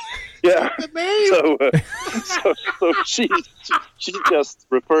 So, yeah. So she just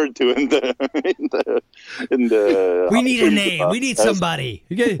referred to in the we need a name. We need somebody.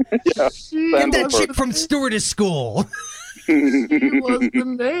 Okay. Get that chick from stewardess school. She was the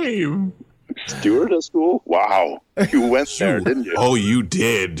name. Stewardess school? Wow. You went there, didn't you? Oh, you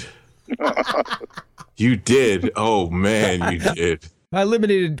did. You did. Oh, man, you did. I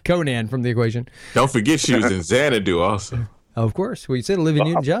eliminated Conan from the equation. Don't forget she was in Xanadu also. Of course. Well, you said Olivia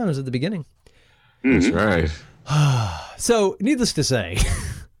Newton-John was at the beginning. That's right. So, needless to say,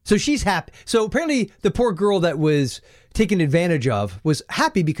 so she's happy. So apparently the poor girl that was taken advantage of was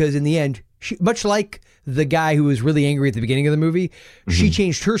happy because in the end, much like the guy who was really angry at the beginning of the movie, she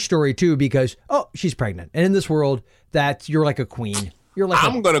changed her story too because, she's pregnant. And in this world, you're like a queen.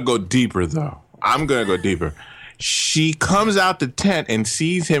 I'm going to go deeper, though. She comes out the tent and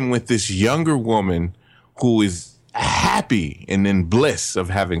sees him with this younger woman who is happy and in bliss of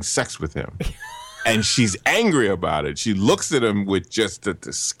having sex with him. And she's angry about it. She looks at him with just the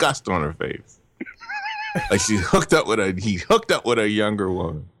disgust on her face. Like he hooked up with a younger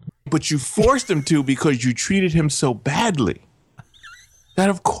woman. But you forced him to because you treated him so badly. That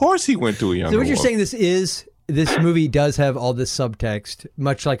of course he went to a younger woman. So what you're saying this movie does have all this subtext,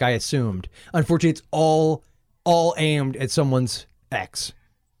 much like I assumed. Unfortunately, it's all aimed at someone's ex.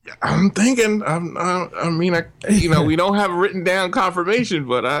 I'm thinking. We don't have written down confirmation,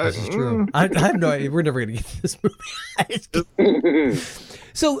 but this is true. I have no idea. We're never going to get this movie.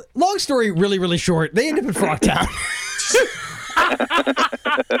 So, long story, really, really short. They end up in Frogtown.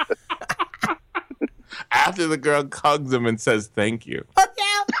 After the girl hugs him and says, "Thank you." Oh,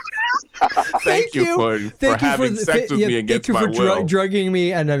 yeah. Thank you for having sex with me against my will. Thank you for drugging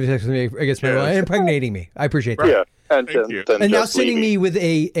me and having sex with me against my will and impregnating me. I appreciate that. Yeah. And now sending me with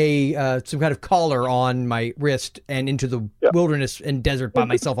a some kind of collar on my wrist and into the wilderness and desert by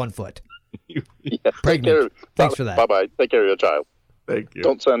myself on foot. Pregnant. Thanks for that. Bye-bye. Take care of your child. Thank you.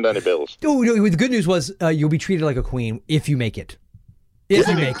 Don't send any bills. Oh, no, the good news was you'll be treated like a queen if you make it. If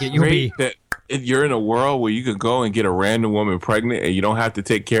you make it, you'll be. That you're in a world where you can go and get a random woman pregnant and you don't have to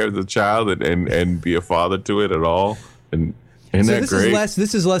take care of the child and be a father to it at all. And isn't that great?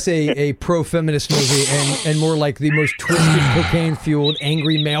 This is less a pro-feminist movie and more like the most twisted, cocaine-fueled,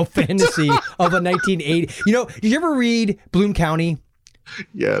 angry male fantasy of a 1980. Did you ever read Bloom County?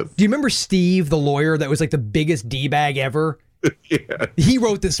 Yes. Do you remember Steve, the lawyer that was like the biggest D-bag ever? Yeah. He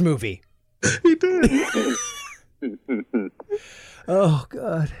wrote this movie. He did. Oh,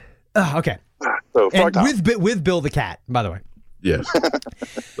 God. Oh, okay. So, and with Bill the cat, by the way. Yes.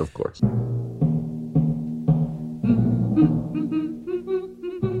 Of course.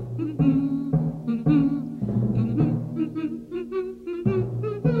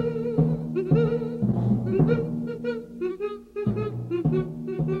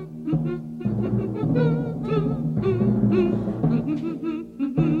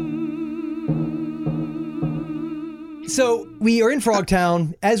 So we are in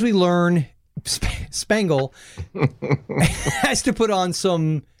Frogtown. As we learn, Spangle has to put on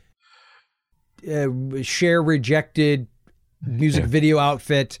some Cher rejected music video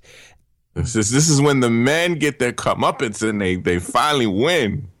outfit. This is when the men get their comeuppance and they finally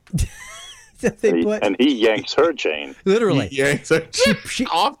win. And he yanks her chain. Literally. He yanks her chain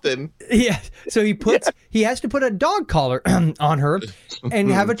often. Yeah. So he has to put a dog collar on her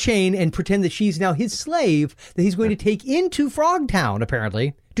and have a chain and pretend that she's now his slave that he's going to take into Frogtown,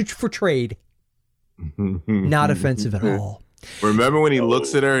 apparently, for trade. Not offensive at all. Remember when he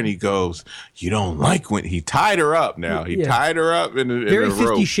looks at her and he goes, "You don't like when..." He tied her up now. He tied her up in a Very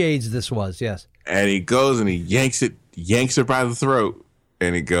rope. 50 Shades this was, yes. And he goes and he yanks her by the throat.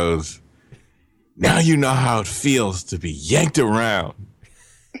 And he goes, "Now you know how it feels to be yanked around."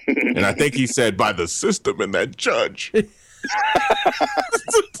 And I think he said, "By the system and that judge."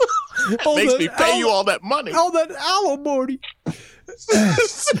 Makes me pay you all that money. All that alimony.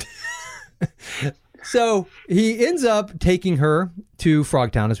 So he ends up taking her to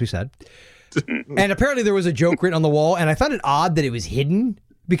Frogtown, as we said. And apparently there was a joke written on the wall, and I found it odd that it was hidden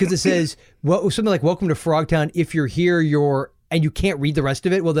because it says something like, "Welcome to Frogtown. If you're here, you're..." And you can't read the rest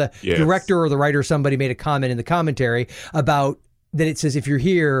of it. Well, the director or the writer or somebody made a comment in the commentary about that. It says, if you're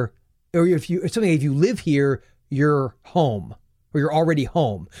here, or if you live here, you're home, or you're already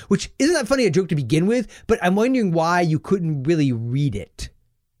home, which isn't that funny a joke to begin with, but I'm wondering why you couldn't really read it.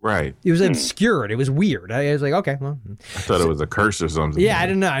 Right. It was obscured. It was weird. I was like, okay, well. I thought it was a curse or something. Yeah, I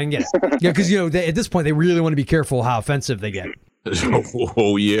didn't know. I didn't get it. Yeah, because, at this point, they really want to be careful how offensive they get.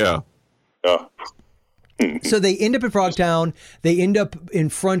 Oh, yeah. So they end up at Frogtown. They end up in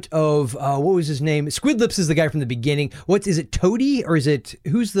front of, what was his name? Squid Lips is the guy from the beginning. Is it Toady or is it,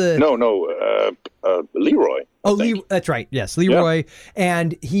 who's the? No, Leroy. Oh, that's right. Yes, Leroy. Yeah.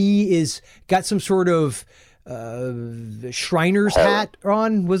 And he is got some sort of Shriner's hat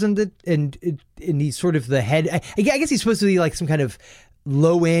on, wasn't it? And he's sort of the head. I guess he's supposed to be like some kind of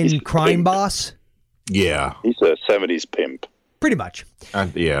low-end crime boss. Yeah. He's a 70s pimp. Pretty much.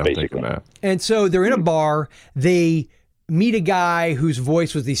 Yeah, I'm thinking that. And so they're in a bar. They meet a guy whose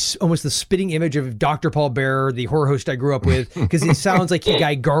voice was almost the spitting image of Dr. Paul Bearer, the horror host I grew up with, because it sounds like a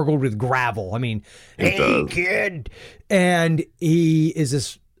guy gargled with gravel. I mean, hey, kid. And he is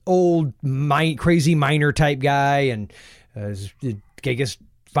this old, crazy miner type guy, and I guess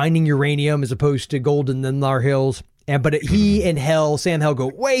finding uranium as opposed to gold in the Nar Hills. But he and Sam Hell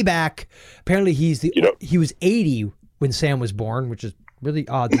go way back. Apparently, he was 80 when Sam was born, which is really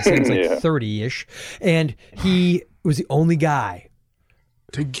odd. Sam's like 30-ish. And he was the only guy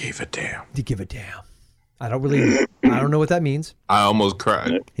to give a damn. I don't know what that means. I almost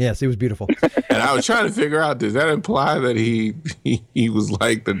cried. Yes, it was beautiful. And I was trying to figure out, does that imply that he was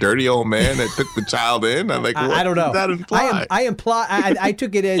like the dirty old man that took the child in? I'm like, what I don't know. Does that imply? I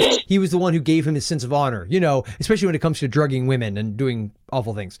took it as he was the one who gave him his sense of honor, especially when it comes to drugging women and doing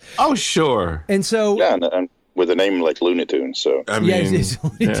awful things. Oh, sure. And so... Yeah, and with a name like Looney Tunes, so... I mean, it's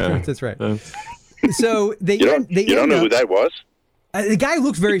Looney Tunes, that's right. So they You don't know who that was? The guy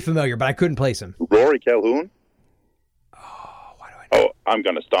looks very familiar, but I couldn't place him. Rory Calhoun? Oh, why do I know? Oh, I'm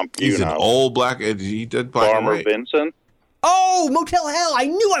going to stump you now. He's an old black... He did black Farmer Vincent? Oh, Motel Hell! I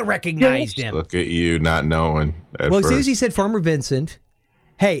knew I recognized him. Look at you not knowing at Well, first. as soon as he said Farmer Vincent...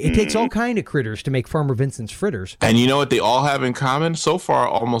 Hey, it takes all kind of critters to make Farmer Vincent's fritters. And you know what they all have in common? So far,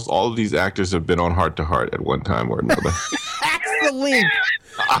 almost all of these actors have been on Heart to Heart at one time or another. That's the link.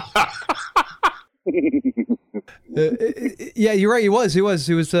 Yeah, you're right. He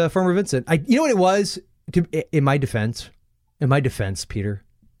was Farmer Vincent. You know what it was? In my defense, Peter,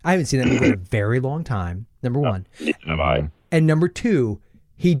 I haven't seen that movie in a very long time. Number one. Have I? And number two,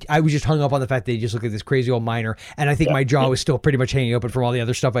 I was just hung up on the fact that he just looked like this crazy old miner, and I think my jaw was still pretty much hanging open from all the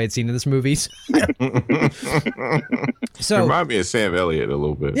other stuff I had seen in this movie. So remind me of Sam Elliott a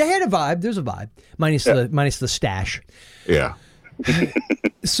little bit. Yeah, he had a vibe. There's a vibe, minus the stash. Yeah.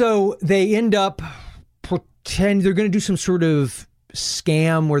 So they end up pretend they're going to do some sort of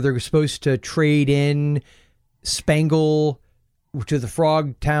scam where they're supposed to trade in Spangle to the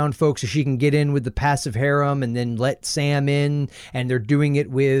Frogtown folks so she can get in with the passive harem and then let Sam in. And they're doing it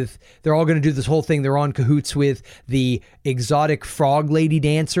they're all going to do this whole thing. They're on cahoots with the exotic frog lady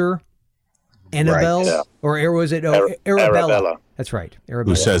dancer, Annabelle, right, yeah. Or was it Arabella? Arabella. That's right.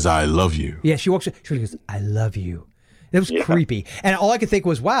 Arabella. Who says, "I love you." Yeah, she walks. She goes, "I love you." That was creepy. And all I could think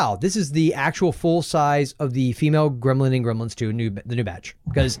was, wow, this is the actual full size of the female Gremlin in Gremlins 2, the new batch.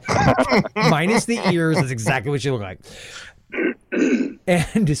 Because minus the ears, that's exactly what she looked like.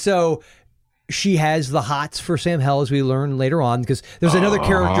 And so she has the hots for Sam Hell, as we learn later on, because there's another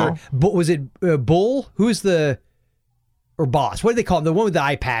character. Was it Bull? Who is the or Boss. What do they call him? The one with the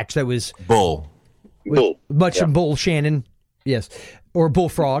eye patch that was Bull. Bull Shannon. Yes. Or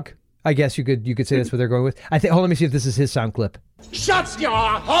Bullfrog. I guess you could say that's what they're going with. I think. Hold on, let me see if this is his sound clip. Shut your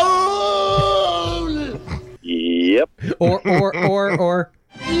hole! Yep. Or.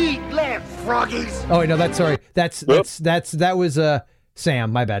 Eat left, froggies! Oh wait, no, that's sorry. That was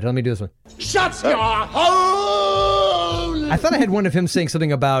Sam. My bad. Let me do this one. Shut your hole! I thought I had one of him saying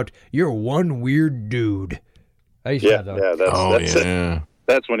something about "you're one weird dude." I used to have that.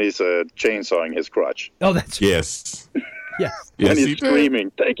 That's when he's chainsawing his crotch. Oh, that's yes. Yes. And he's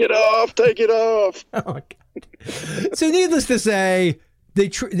screaming, "Take it off! Take it off!" Oh my God. So needless to say,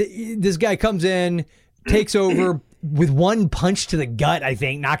 this guy comes in, takes over with one punch to the gut, I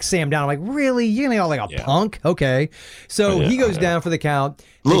think, knocks Sam down. I'm like, really? You're gonna go like a punk? Okay. So he goes down for the count.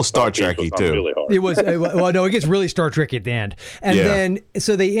 A little Star Trek-y, too. Really hard. It was, well, no, it gets really Star Trek at the end. And then,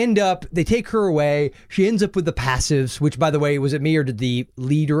 so they take her away. She ends up with the passives, which, by the way, was it me or did the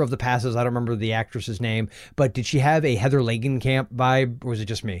leader of the passives, I don't remember the actress's name, but did she have a Heather Langenkamp vibe, or was it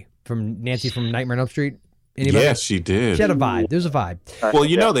just me? From Nancy from Nightmare on Elm Street? Anybody? Yes, she did. She had a vibe. There's a vibe. Well,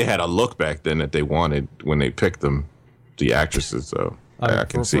 you know they had a look back then that they wanted when they picked them, the actresses, so I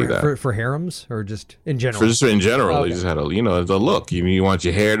can see that. For harems or just in general? Just in general, you just had a look. You want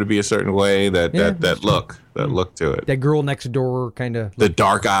your hair to be a certain way, that look to it. That girl next door kind of. The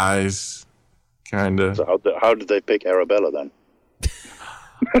dark eyes, kind of. So how did they pick Arabella then?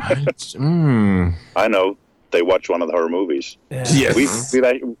 I know. They watched one of her movies. Yes.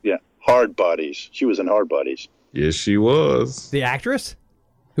 Hard Bodies. She was in Hard Bodies. Yes, she was. The actress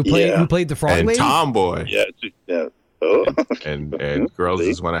who played the frog lady? Tomboy. Yeah. Oh. and girls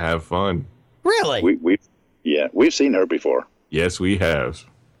just want to have fun. Really? We've seen her before. Yes, we have.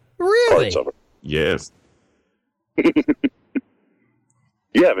 Really? Parts of her. Yes. You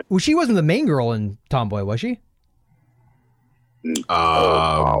haven't. Well, she wasn't the main girl in Tomboy, was she?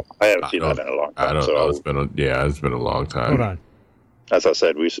 I haven't seen that in a long time. I don't know. It's been a long time. Hold on. As I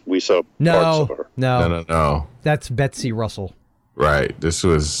said, we saw parts of her. No. That's Betsy Russell. Right. This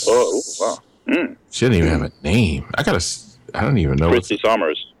was. Oh, wow. She didn't even have a name. I don't even know. Christy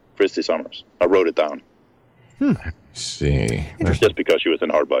Summers. I wrote it down. Let's see. Just because she was in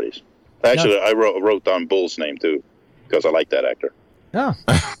Hard Bodies. Actually, I wrote down Bull's name too, because I like that actor. Oh.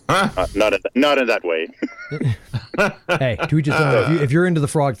 Not in that way. Hey, to each his own. If you're into the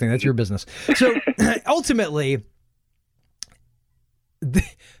frog thing, that's your business. So ultimately,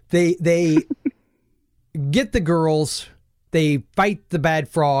 they get the girls. They fight the bad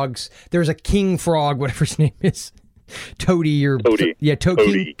frogs. There's a king frog, whatever his name is. Toady.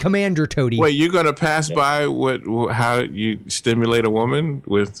 King, Commander Toady. Wait, you're going to pass by how you stimulate a woman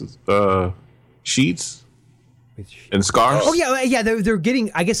with sheets and scarves? Oh, yeah. They're getting,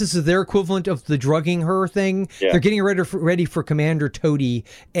 I guess this is their equivalent of the drugging her thing. Yeah. They're getting ready for Commander Toady,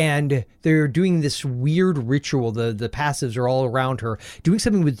 and they're doing this weird ritual. The passives are all around her, doing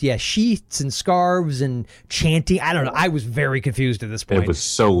something with, sheets and scarves and chanting. I don't know. I was very confused at this point. It was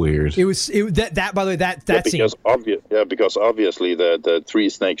so weird. It was that by the way, that scene. Because obviously the three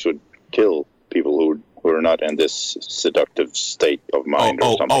snakes would kill people who are not in this seductive state of mind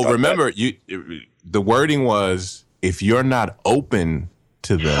or something like remember, that. The wording was, if you're not open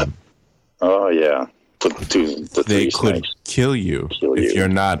to them. Oh, yeah. To the they three could kill you if you're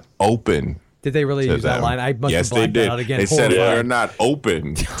not open. Did they really use that line? I must have blanked that out again. They said, if you're not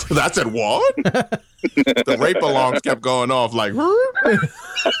open. I said, what? The rape alarms kept going off like.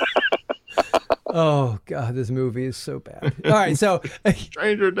 Oh, God, this movie is so bad. All right, so.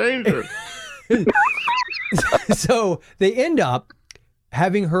 Stranger danger. So they end up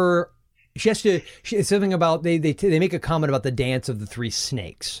having her. It's something about they make a comment about the dance of the three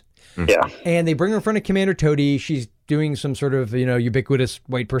snakes. Yeah. And they bring her in front of Commander Toady. She's doing some sort of, ubiquitous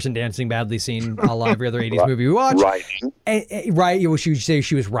white person dancing badly scene a la every other 80s movie we watch. Writhing. Right. Well, she would say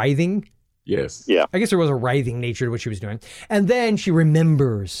she was writhing. Yes. Yeah. I guess there was a writhing nature to what she was doing. And then she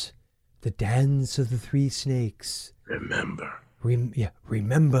remembers the dance of the three snakes. Remember.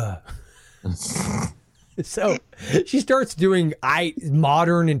 Remember. So she starts doing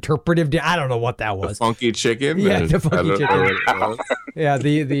modern interpretive. I don't know what that was. The funky chicken. Yeah, the funky chicken. Yeah,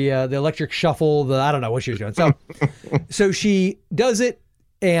 the electric shuffle. I don't know what she was doing. So she does it,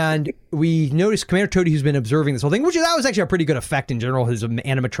 and we notice Commander Toady, who's been observing this whole thing, that was actually a pretty good effect in general. His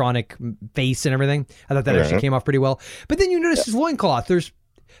animatronic face and everything. I thought that actually came off pretty well. But then you notice his loincloth. There's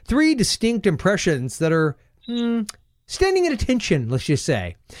three distinct impressions that are. Standing at attention, let's just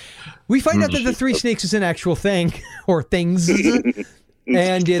say. We find out that the three snakes is an actual thing, or things,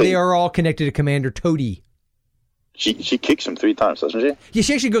 and they are all connected to Commander Toady. She kicks him 3 times, doesn't she? Yeah,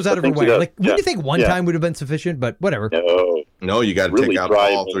 she actually goes out of her way. Like, wouldn't you think one time would have been sufficient? But whatever. No, you got to really take out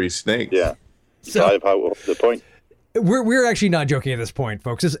all 3 snakes. Yeah, drive out the point. We're actually not joking at this point,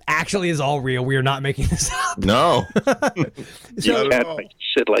 folks. This actually is all real. We are not making this up. No. You can't make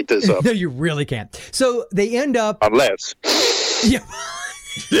shit like this up. No, you really can't. So they end up... Unless... Yeah.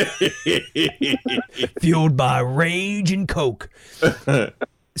 Fueled by rage and coke.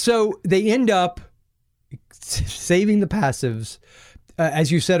 So they end up saving the passives.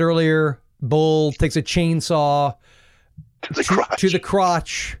 As you said earlier, Bull takes a chainsaw to the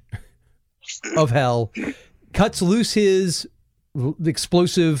crotch of hell, cuts loose his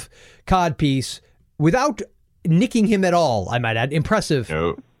explosive codpiece without nicking him at all, I might add. Impressive.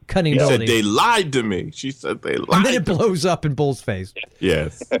 Nope. Cutting he ability. said they lied to me. She said they lied. And then it blows up in Bull's face.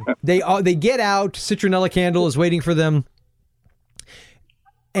 Yes. They get out. Citronella Candle is waiting for them.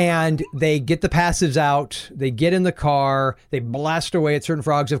 And they get the passives out. They get in the car. They blast away at certain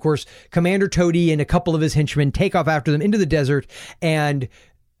frogs. Of course, Commander Toady and a couple of his henchmen take off after them into the desert. And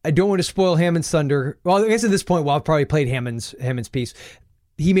I don't want to spoil Hammond's thunder. Well, I guess at this point, well, I've probably played Hammond's piece.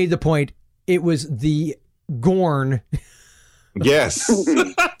 He made the point. It was the Gorn... Yes.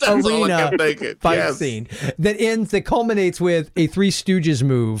 arena fight scene that culminates with a Three Stooges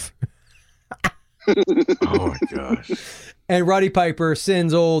move. Oh my gosh. And Roddy Piper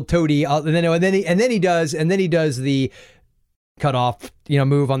sends old Toady out, and then he does the cut off,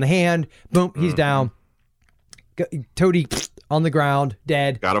 move on the hand. Boom, he's down. Toady on the ground,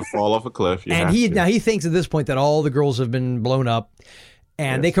 dead. Gotta fall off a cliff. And he thinks at this point that all the girls have been blown up.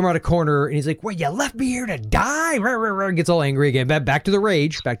 And they come around a corner, and he's like, "Well, you left me here to die." Gets all angry again. Back to the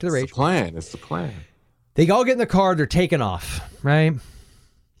rage. It's the plan. They all get in the car. They're taking off, right?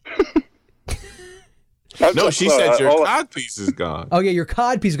 No, she said your codpiece is gone. Oh, yeah, your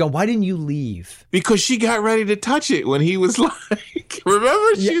codpiece is gone. Why didn't you leave? Because she got ready to touch it when he was like,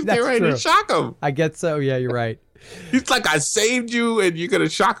 remember? She was getting ready to shock him. I guess so. Yeah, you're right. He's like, I saved you, and you're going to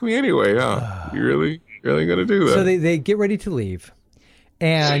shock me anyway, huh? You really going to do that? So they get ready to leave.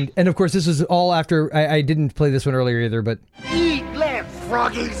 And of course, this is all after, I didn't play this one earlier either, but... Eat lead,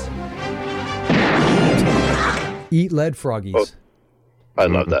 froggies! Eat lead, froggies. Oh, I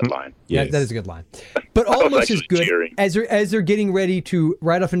love that line. Yeah, that is a good line. But almost as good as they're getting ready to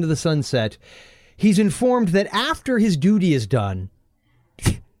ride off into the sunset, he's informed that after his duty is done,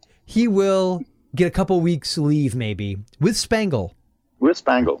 he will get a couple weeks leave maybe with Spangle.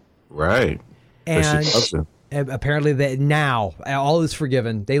 Right. And apparently that now all is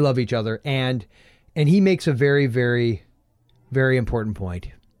forgiven. They love each other. And he makes a very, very, very important point.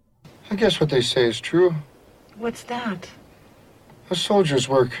 I guess what they say is true. What's that? A soldier's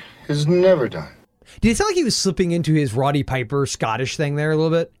work is never done. Did it sound like he was slipping into his Roddy Piper Scottish thing there a little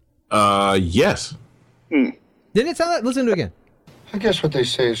bit? Yes. Didn't it sound like? Listen to it again. I guess what they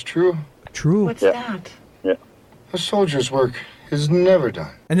say is true. True. What's that? Yeah. A soldier's work is never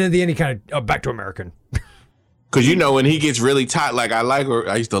done. And then at the end, he kind of back to American. Because when he gets really tight, like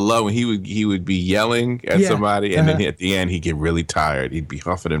I used to love when he would be yelling at somebody, and then at the end he'd get really tired. He'd be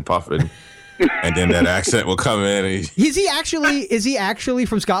huffing and puffing, and then that accent will come in. And is he actually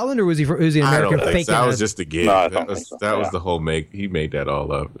from Scotland, or was he an American fake? That was just a gig. No, that was the whole make. He made that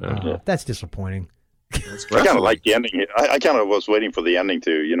all up. That's disappointing. I kind of like the ending. I kind of was waiting for the ending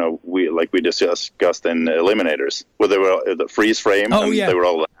to, we discussed in Eliminators, where they were the freeze frame. Oh, yeah. They were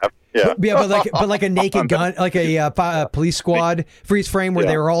all Yeah, but like a naked gun, like a police squad freeze frame where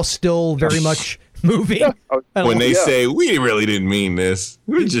they were all still very much moving. When they say, we really didn't mean this.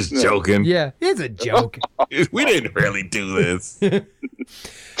 We're just joking. Yeah, it's a joke. We didn't really do this. So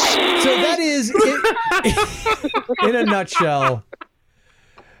that is, in a nutshell,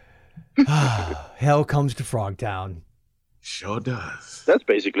 hell comes to Frogtown. Sure does. That's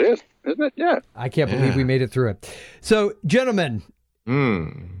basically it, isn't it? Yeah. I can't believe we made it through it. So, gentlemen,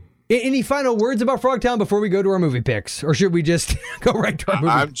 any final words about Frogtown before we go to our movie picks, or should we just go right to our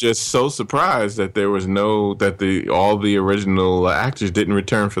movie? I'm just so surprised that there was all the original actors didn't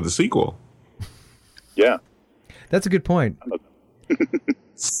return for the sequel. Yeah, that's a good point.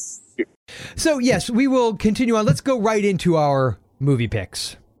 So yes, we will continue on. Let's go right into our movie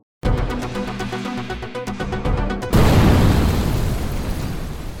picks.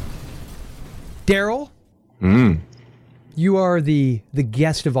 Daryl. You are the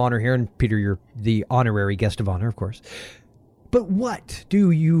guest of honor here, and Peter, you're the honorary guest of honor, of course. But what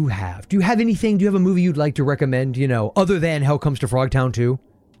do you have? Do you have anything? Do you have a movie you'd like to recommend, other than Hell Comes to Frogtown 2?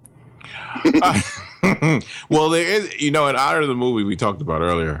 Well, there is, in honor of the movie we talked about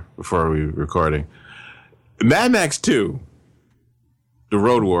earlier before we were recording, Mad Max 2 The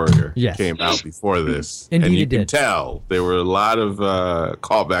Road Warrior Yes. came out before this. Indeed, and you it can did. tell there were a lot of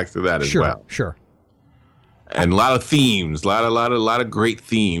callbacks to that as well. Sure. And a lot of themes, a lot of great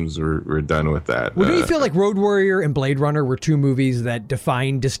themes were done with that. Well, do you feel like Road Warrior and Blade Runner were two movies that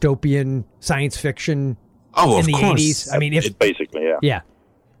defined dystopian science fiction in the 80s? I mean, basically, yeah. Yeah.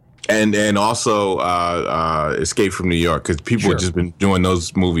 And also Escape from New York, because people have just been doing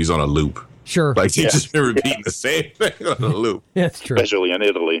those movies on a loop. Sure. Like they've just been repeating the same thing on a loop. That's true. Especially in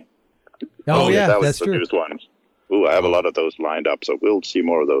Italy. Oh, yeah, that was that's the true. newest ones. Ooh, I have a lot of those lined up, so we'll see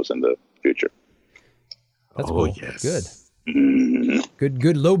more of those in the future. That's cool. Yes. Good.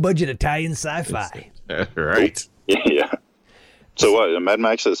 Good low budget Italian sci-fi. Right. Yeah. So what? Mad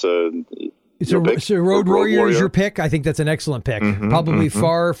Max is So Road Warrior is your pick. I think that's an excellent pick. Probably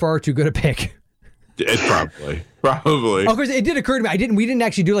far too good a pick. It's probably. Of course, it did occur to me. We didn't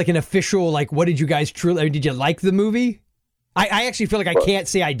actually do like an official like. What did you guys truly? Did you like the movie? I actually feel like I can't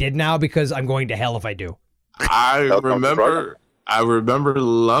say I did now because I'm going to hell if I do. I remember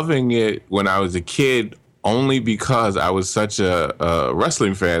loving it when I was a kid, only because I was such a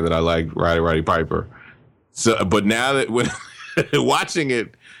wrestling fan that I liked Roddy Piper. So, but now that when watching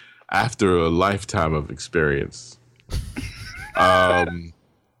it after a lifetime of experience, what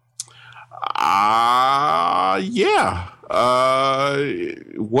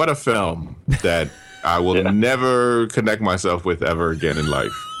a film that I will never connect myself with ever again in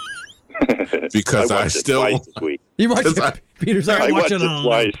life. Because I still You watched it. Peter's like, I watched it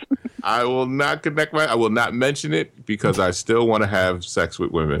twice. I will not I will not mention it because I still want to have sex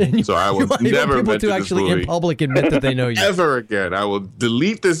with women. So I will never people mention to this actually movie in public admit that they know you. ever again. I will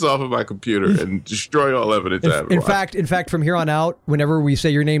delete this off of my computer and destroy all evidence. In fact, from here on out, whenever we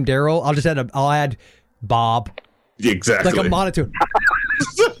say your name, Daryl, I'll add Bob. Exactly. Like a monotone.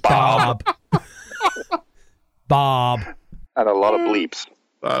 Bob. Bob. And a lot of bleeps.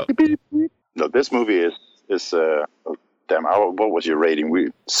 No, this movie is damn. What was your rating?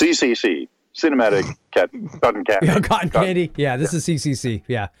 CCC, Cinematic Cotton Candy. Yeah, Cotton Candy. Yeah, this is CCC.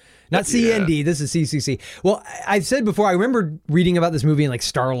 Yeah, not CND. This is CCC. Well, I've said before. I remember reading about this movie in like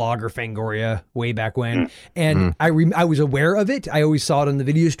Starlog or Fangoria way back when, and I was aware of it. I always saw it on the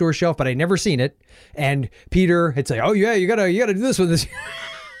video store shelf, but I'd never seen it. And Peter had said, "Oh yeah, you gotta do this with this."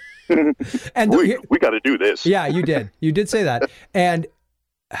 And we got to do this. Yeah, you did. You did say that, and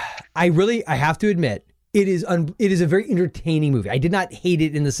I have to admit. It is a very entertaining movie. I did not hate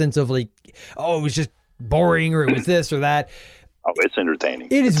it in the sense of like, oh, it was just boring or it was this or that. Oh, it's entertaining.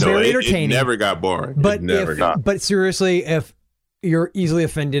 It is very entertaining. It never got boring. But but seriously, if you're easily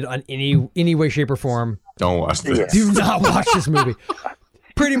offended on any way, shape, or form, don't watch this. Do not watch this movie.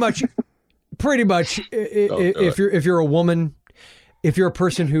 Pretty much. If you're a woman, if you're a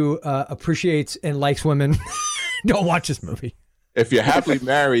person who appreciates and likes women, don't watch this movie. If you're happily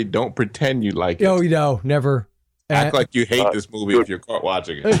married, don't pretend you like it. Oh, no, never. Act like you hate this movie if you're caught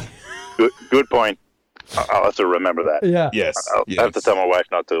watching it. Good point. I'll have to remember that. Yeah. Yes. I'll have to tell my wife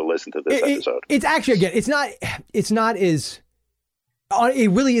not to listen to this episode. It's actually, again, it's not as,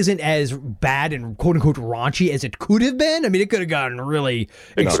 it really isn't as bad and quote unquote raunchy as it could have been. I mean, it could have gotten really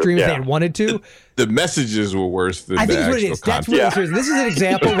extreme if they had wanted to. The messages were worse than I think the it's what it actual is. That's content. what it is. This is an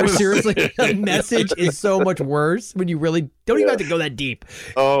example where seriously the message is so much worse when you really don't even have to go that deep.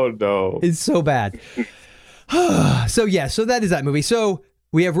 Oh no. It's so bad. So that is that movie. So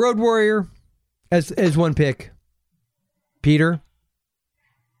we have Road Warrior as one pick. Peter?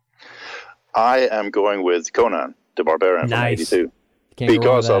 I am going with Conan the Barbarian from '82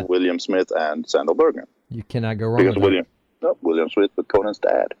 because of William Smith and Sandal Bergen. You cannot go wrong with William Smith was Conan's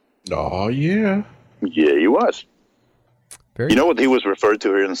dad. Oh yeah. Yeah, he was. You know what he was referred to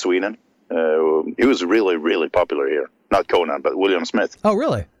here in Sweden? He was really, really popular here. Not Conan, but William Smith. Oh,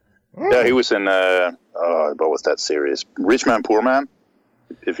 really? Yeah, he was in, what was that series? Rich Man, Poor Man,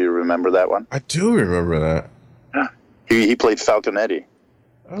 if you remember that one. I do remember that. Yeah. He played Falconetti.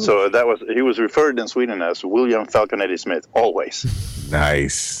 Oh. So he was referred in Sweden as William Falconetti Smith, always.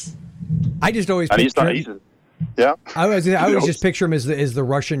 Nice. I just always picture him. Yeah. I always just picture him as the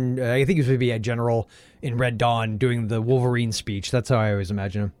Russian, I think he was going to be a general in Red Dawn doing the Wolverine speech. That's how I always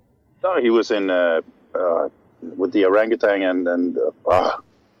imagine him. No, he was in, with the orangutan and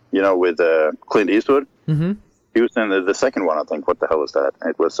with Clint Eastwood. Mm-hmm. He was in the second one, I think. What the hell is that?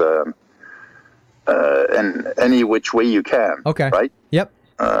 It was Any Which Way You Can. Okay. Right? Yep.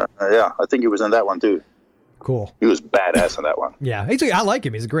 I think he was in that one too. Cool. He was badass in that one. Yeah, I like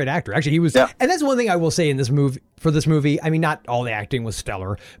him. He's a great actor. Actually, he was. Yeah. And that's one thing I will say in this movie. For this movie, I mean, not all the acting was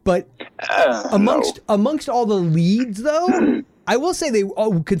stellar, but amongst all the leads, though, I will say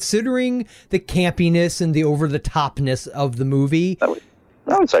considering the campiness and the over the topness of the movie,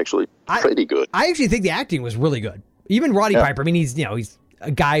 No, it's actually pretty good. I actually think the acting was really good. Even Roddy Piper. I mean, he's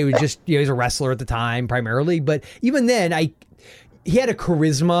a guy who just he's a wrestler at the time primarily, but even then, he had a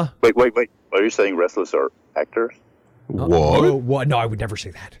charisma. Wait. Are you saying wrestlers are actors? What? No, I would never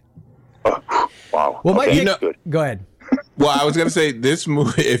say that. Oh, wow. Well, okay. Go ahead. Well, I was going to say this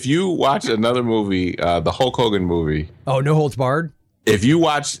movie, if you watch another movie, the Hulk Hogan movie. Oh, No Holds Barred? If you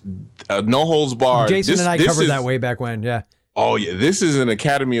watch No Holds Barred. Jason and I covered that way back when, yeah. Oh, yeah. This is an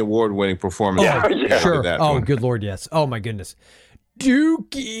Academy Award winning performance. Sure. Good Lord, yes. Oh, my goodness.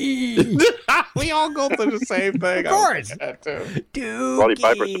 Dookie. We all go through the same thing. Of course. Dookie. Roddy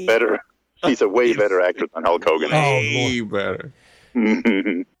Piper's he's a way better actor than Hulk Hogan. Way better.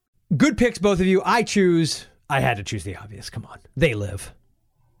 Good picks, both of you. I had to choose the obvious. Come on. They Live.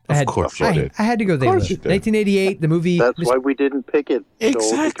 Of course you did. I had to go They Live. 1988, the movie. That's why we didn't pick it.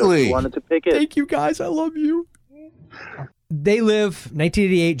 Exactly. We wanted to pick it. Thank you, guys. I love you. They Live,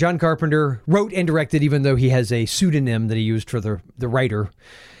 1988. John Carpenter wrote and directed, even though he has a pseudonym that he used for the writer.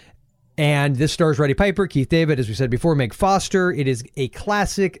 And this stars Roddy Piper, Keith David, as we said before, Meg Foster. It is a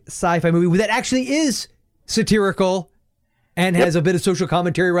classic sci-fi movie that actually is satirical and has a bit of social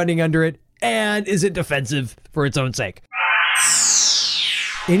commentary running under it and isn't offensive for its own sake.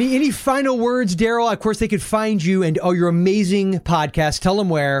 Any final words, Daryl? Of course, they could find you and all your amazing podcasts. Tell them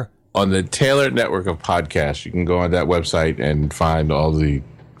where. On the Taylor Network of Podcasts. You can go on that website and find all the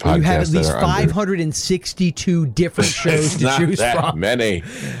podcasts. You have at least 562 different shows to choose that from. Many.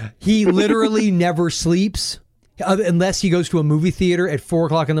 He literally never sleeps unless he goes to a movie theater at 4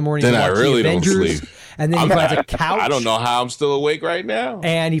 o'clock in the morning. Then to watch I really the Avengers, don't sleep. And then he finds a couch. I don't know how I'm still awake right now.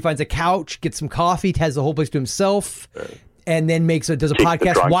 And he finds a couch, gets some coffee, has the whole place to himself, and then does a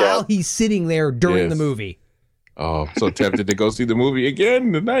podcast while he's sitting there during the movie. Oh, I'm so tempted to go see the movie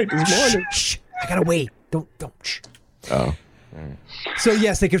again tonight, this morning. Shh, I gotta wait. Don't. Shh. Oh. So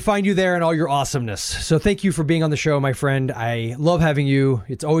yes, they can find you there and all your awesomeness. So thank you for being on the show, my friend. I love having you.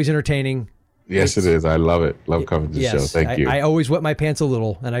 It's always entertaining. Yes, it is. I love it. Love covering the show. Thank you. I always wet my pants a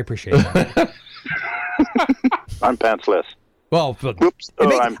little, and I appreciate it. I'm pantsless. Well,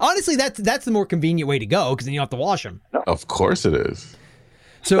 honestly, that's the more convenient way to go because then you don't have to wash them. No. Of course it is.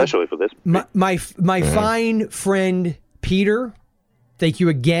 So especially for this. My fine friend Peter, thank you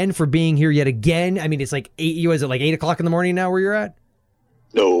again for being here yet again. I mean, it's like 8 o'clock in the morning now where you're at?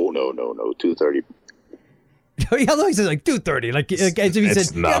 No, 2:30. Yeah, he says like 2:30, like as if he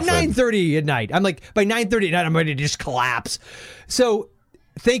said 9:30 at night. I'm like, by 9:30 at night, I'm ready to just collapse. So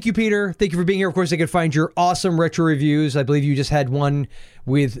thank you, Peter. Thank you for being here. Of course, I could find your awesome retro reviews. I believe you just had one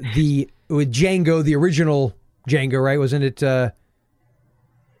with Django, the original Django, right? Wasn't it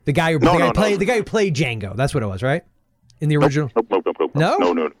the guy who played Django? That's what it was, right? In the original. Nope.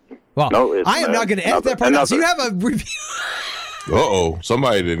 No. Well, no, I am not going to edit that part out. So you have a review.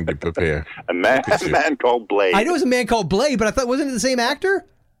 Somebody didn't get prepared. A man called Blade. I know it was a man called Blade, but I thought, wasn't it the same actor?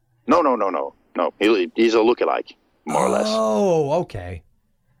 No. He's a lookalike, more or less. Oh, okay.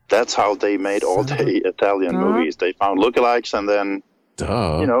 That's how they made all the Italian movies. They found lookalikes and then,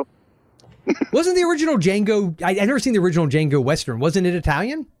 Wasn't the original Django, I've never seen the original Django Western. Wasn't it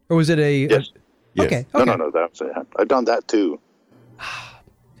Italian? Or was it a... Yes. Okay. No, that's it. I've done that too.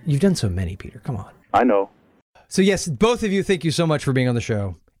 You've done so many, Peter. Come on. I know. So yes, both of you, thank you so much for being on the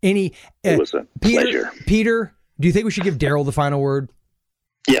show. It was a pleasure. Peter, do you think we should give Daryl the final word?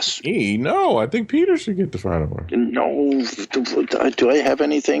 Yes. No, I think Peter should get the final word. No. Do I have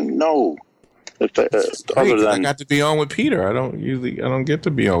anything? No. Other than I got to be on with Peter. I don't get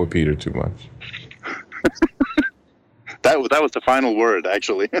to be on with Peter too much. That was the final word,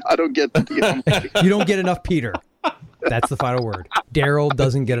 actually. I don't get to be on. You don't get enough Peter. That's the final word. Daryl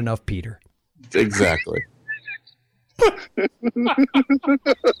doesn't get enough Peter. Exactly.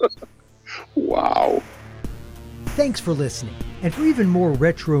 Wow. Thanks for listening. And for even more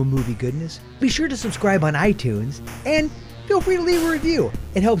retro movie goodness, be sure to subscribe on iTunes and feel free to leave a review.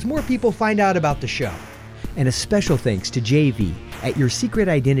 It helps more people find out about the show. And a special thanks to JV at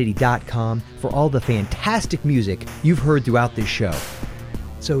yoursecretidentity.com for all the fantastic music you've heard throughout this show.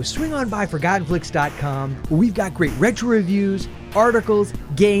 So swing on by ForgottenFlix.com, where we've got great retro reviews, articles,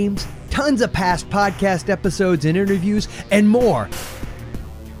 games, tons of past podcast episodes and interviews, and more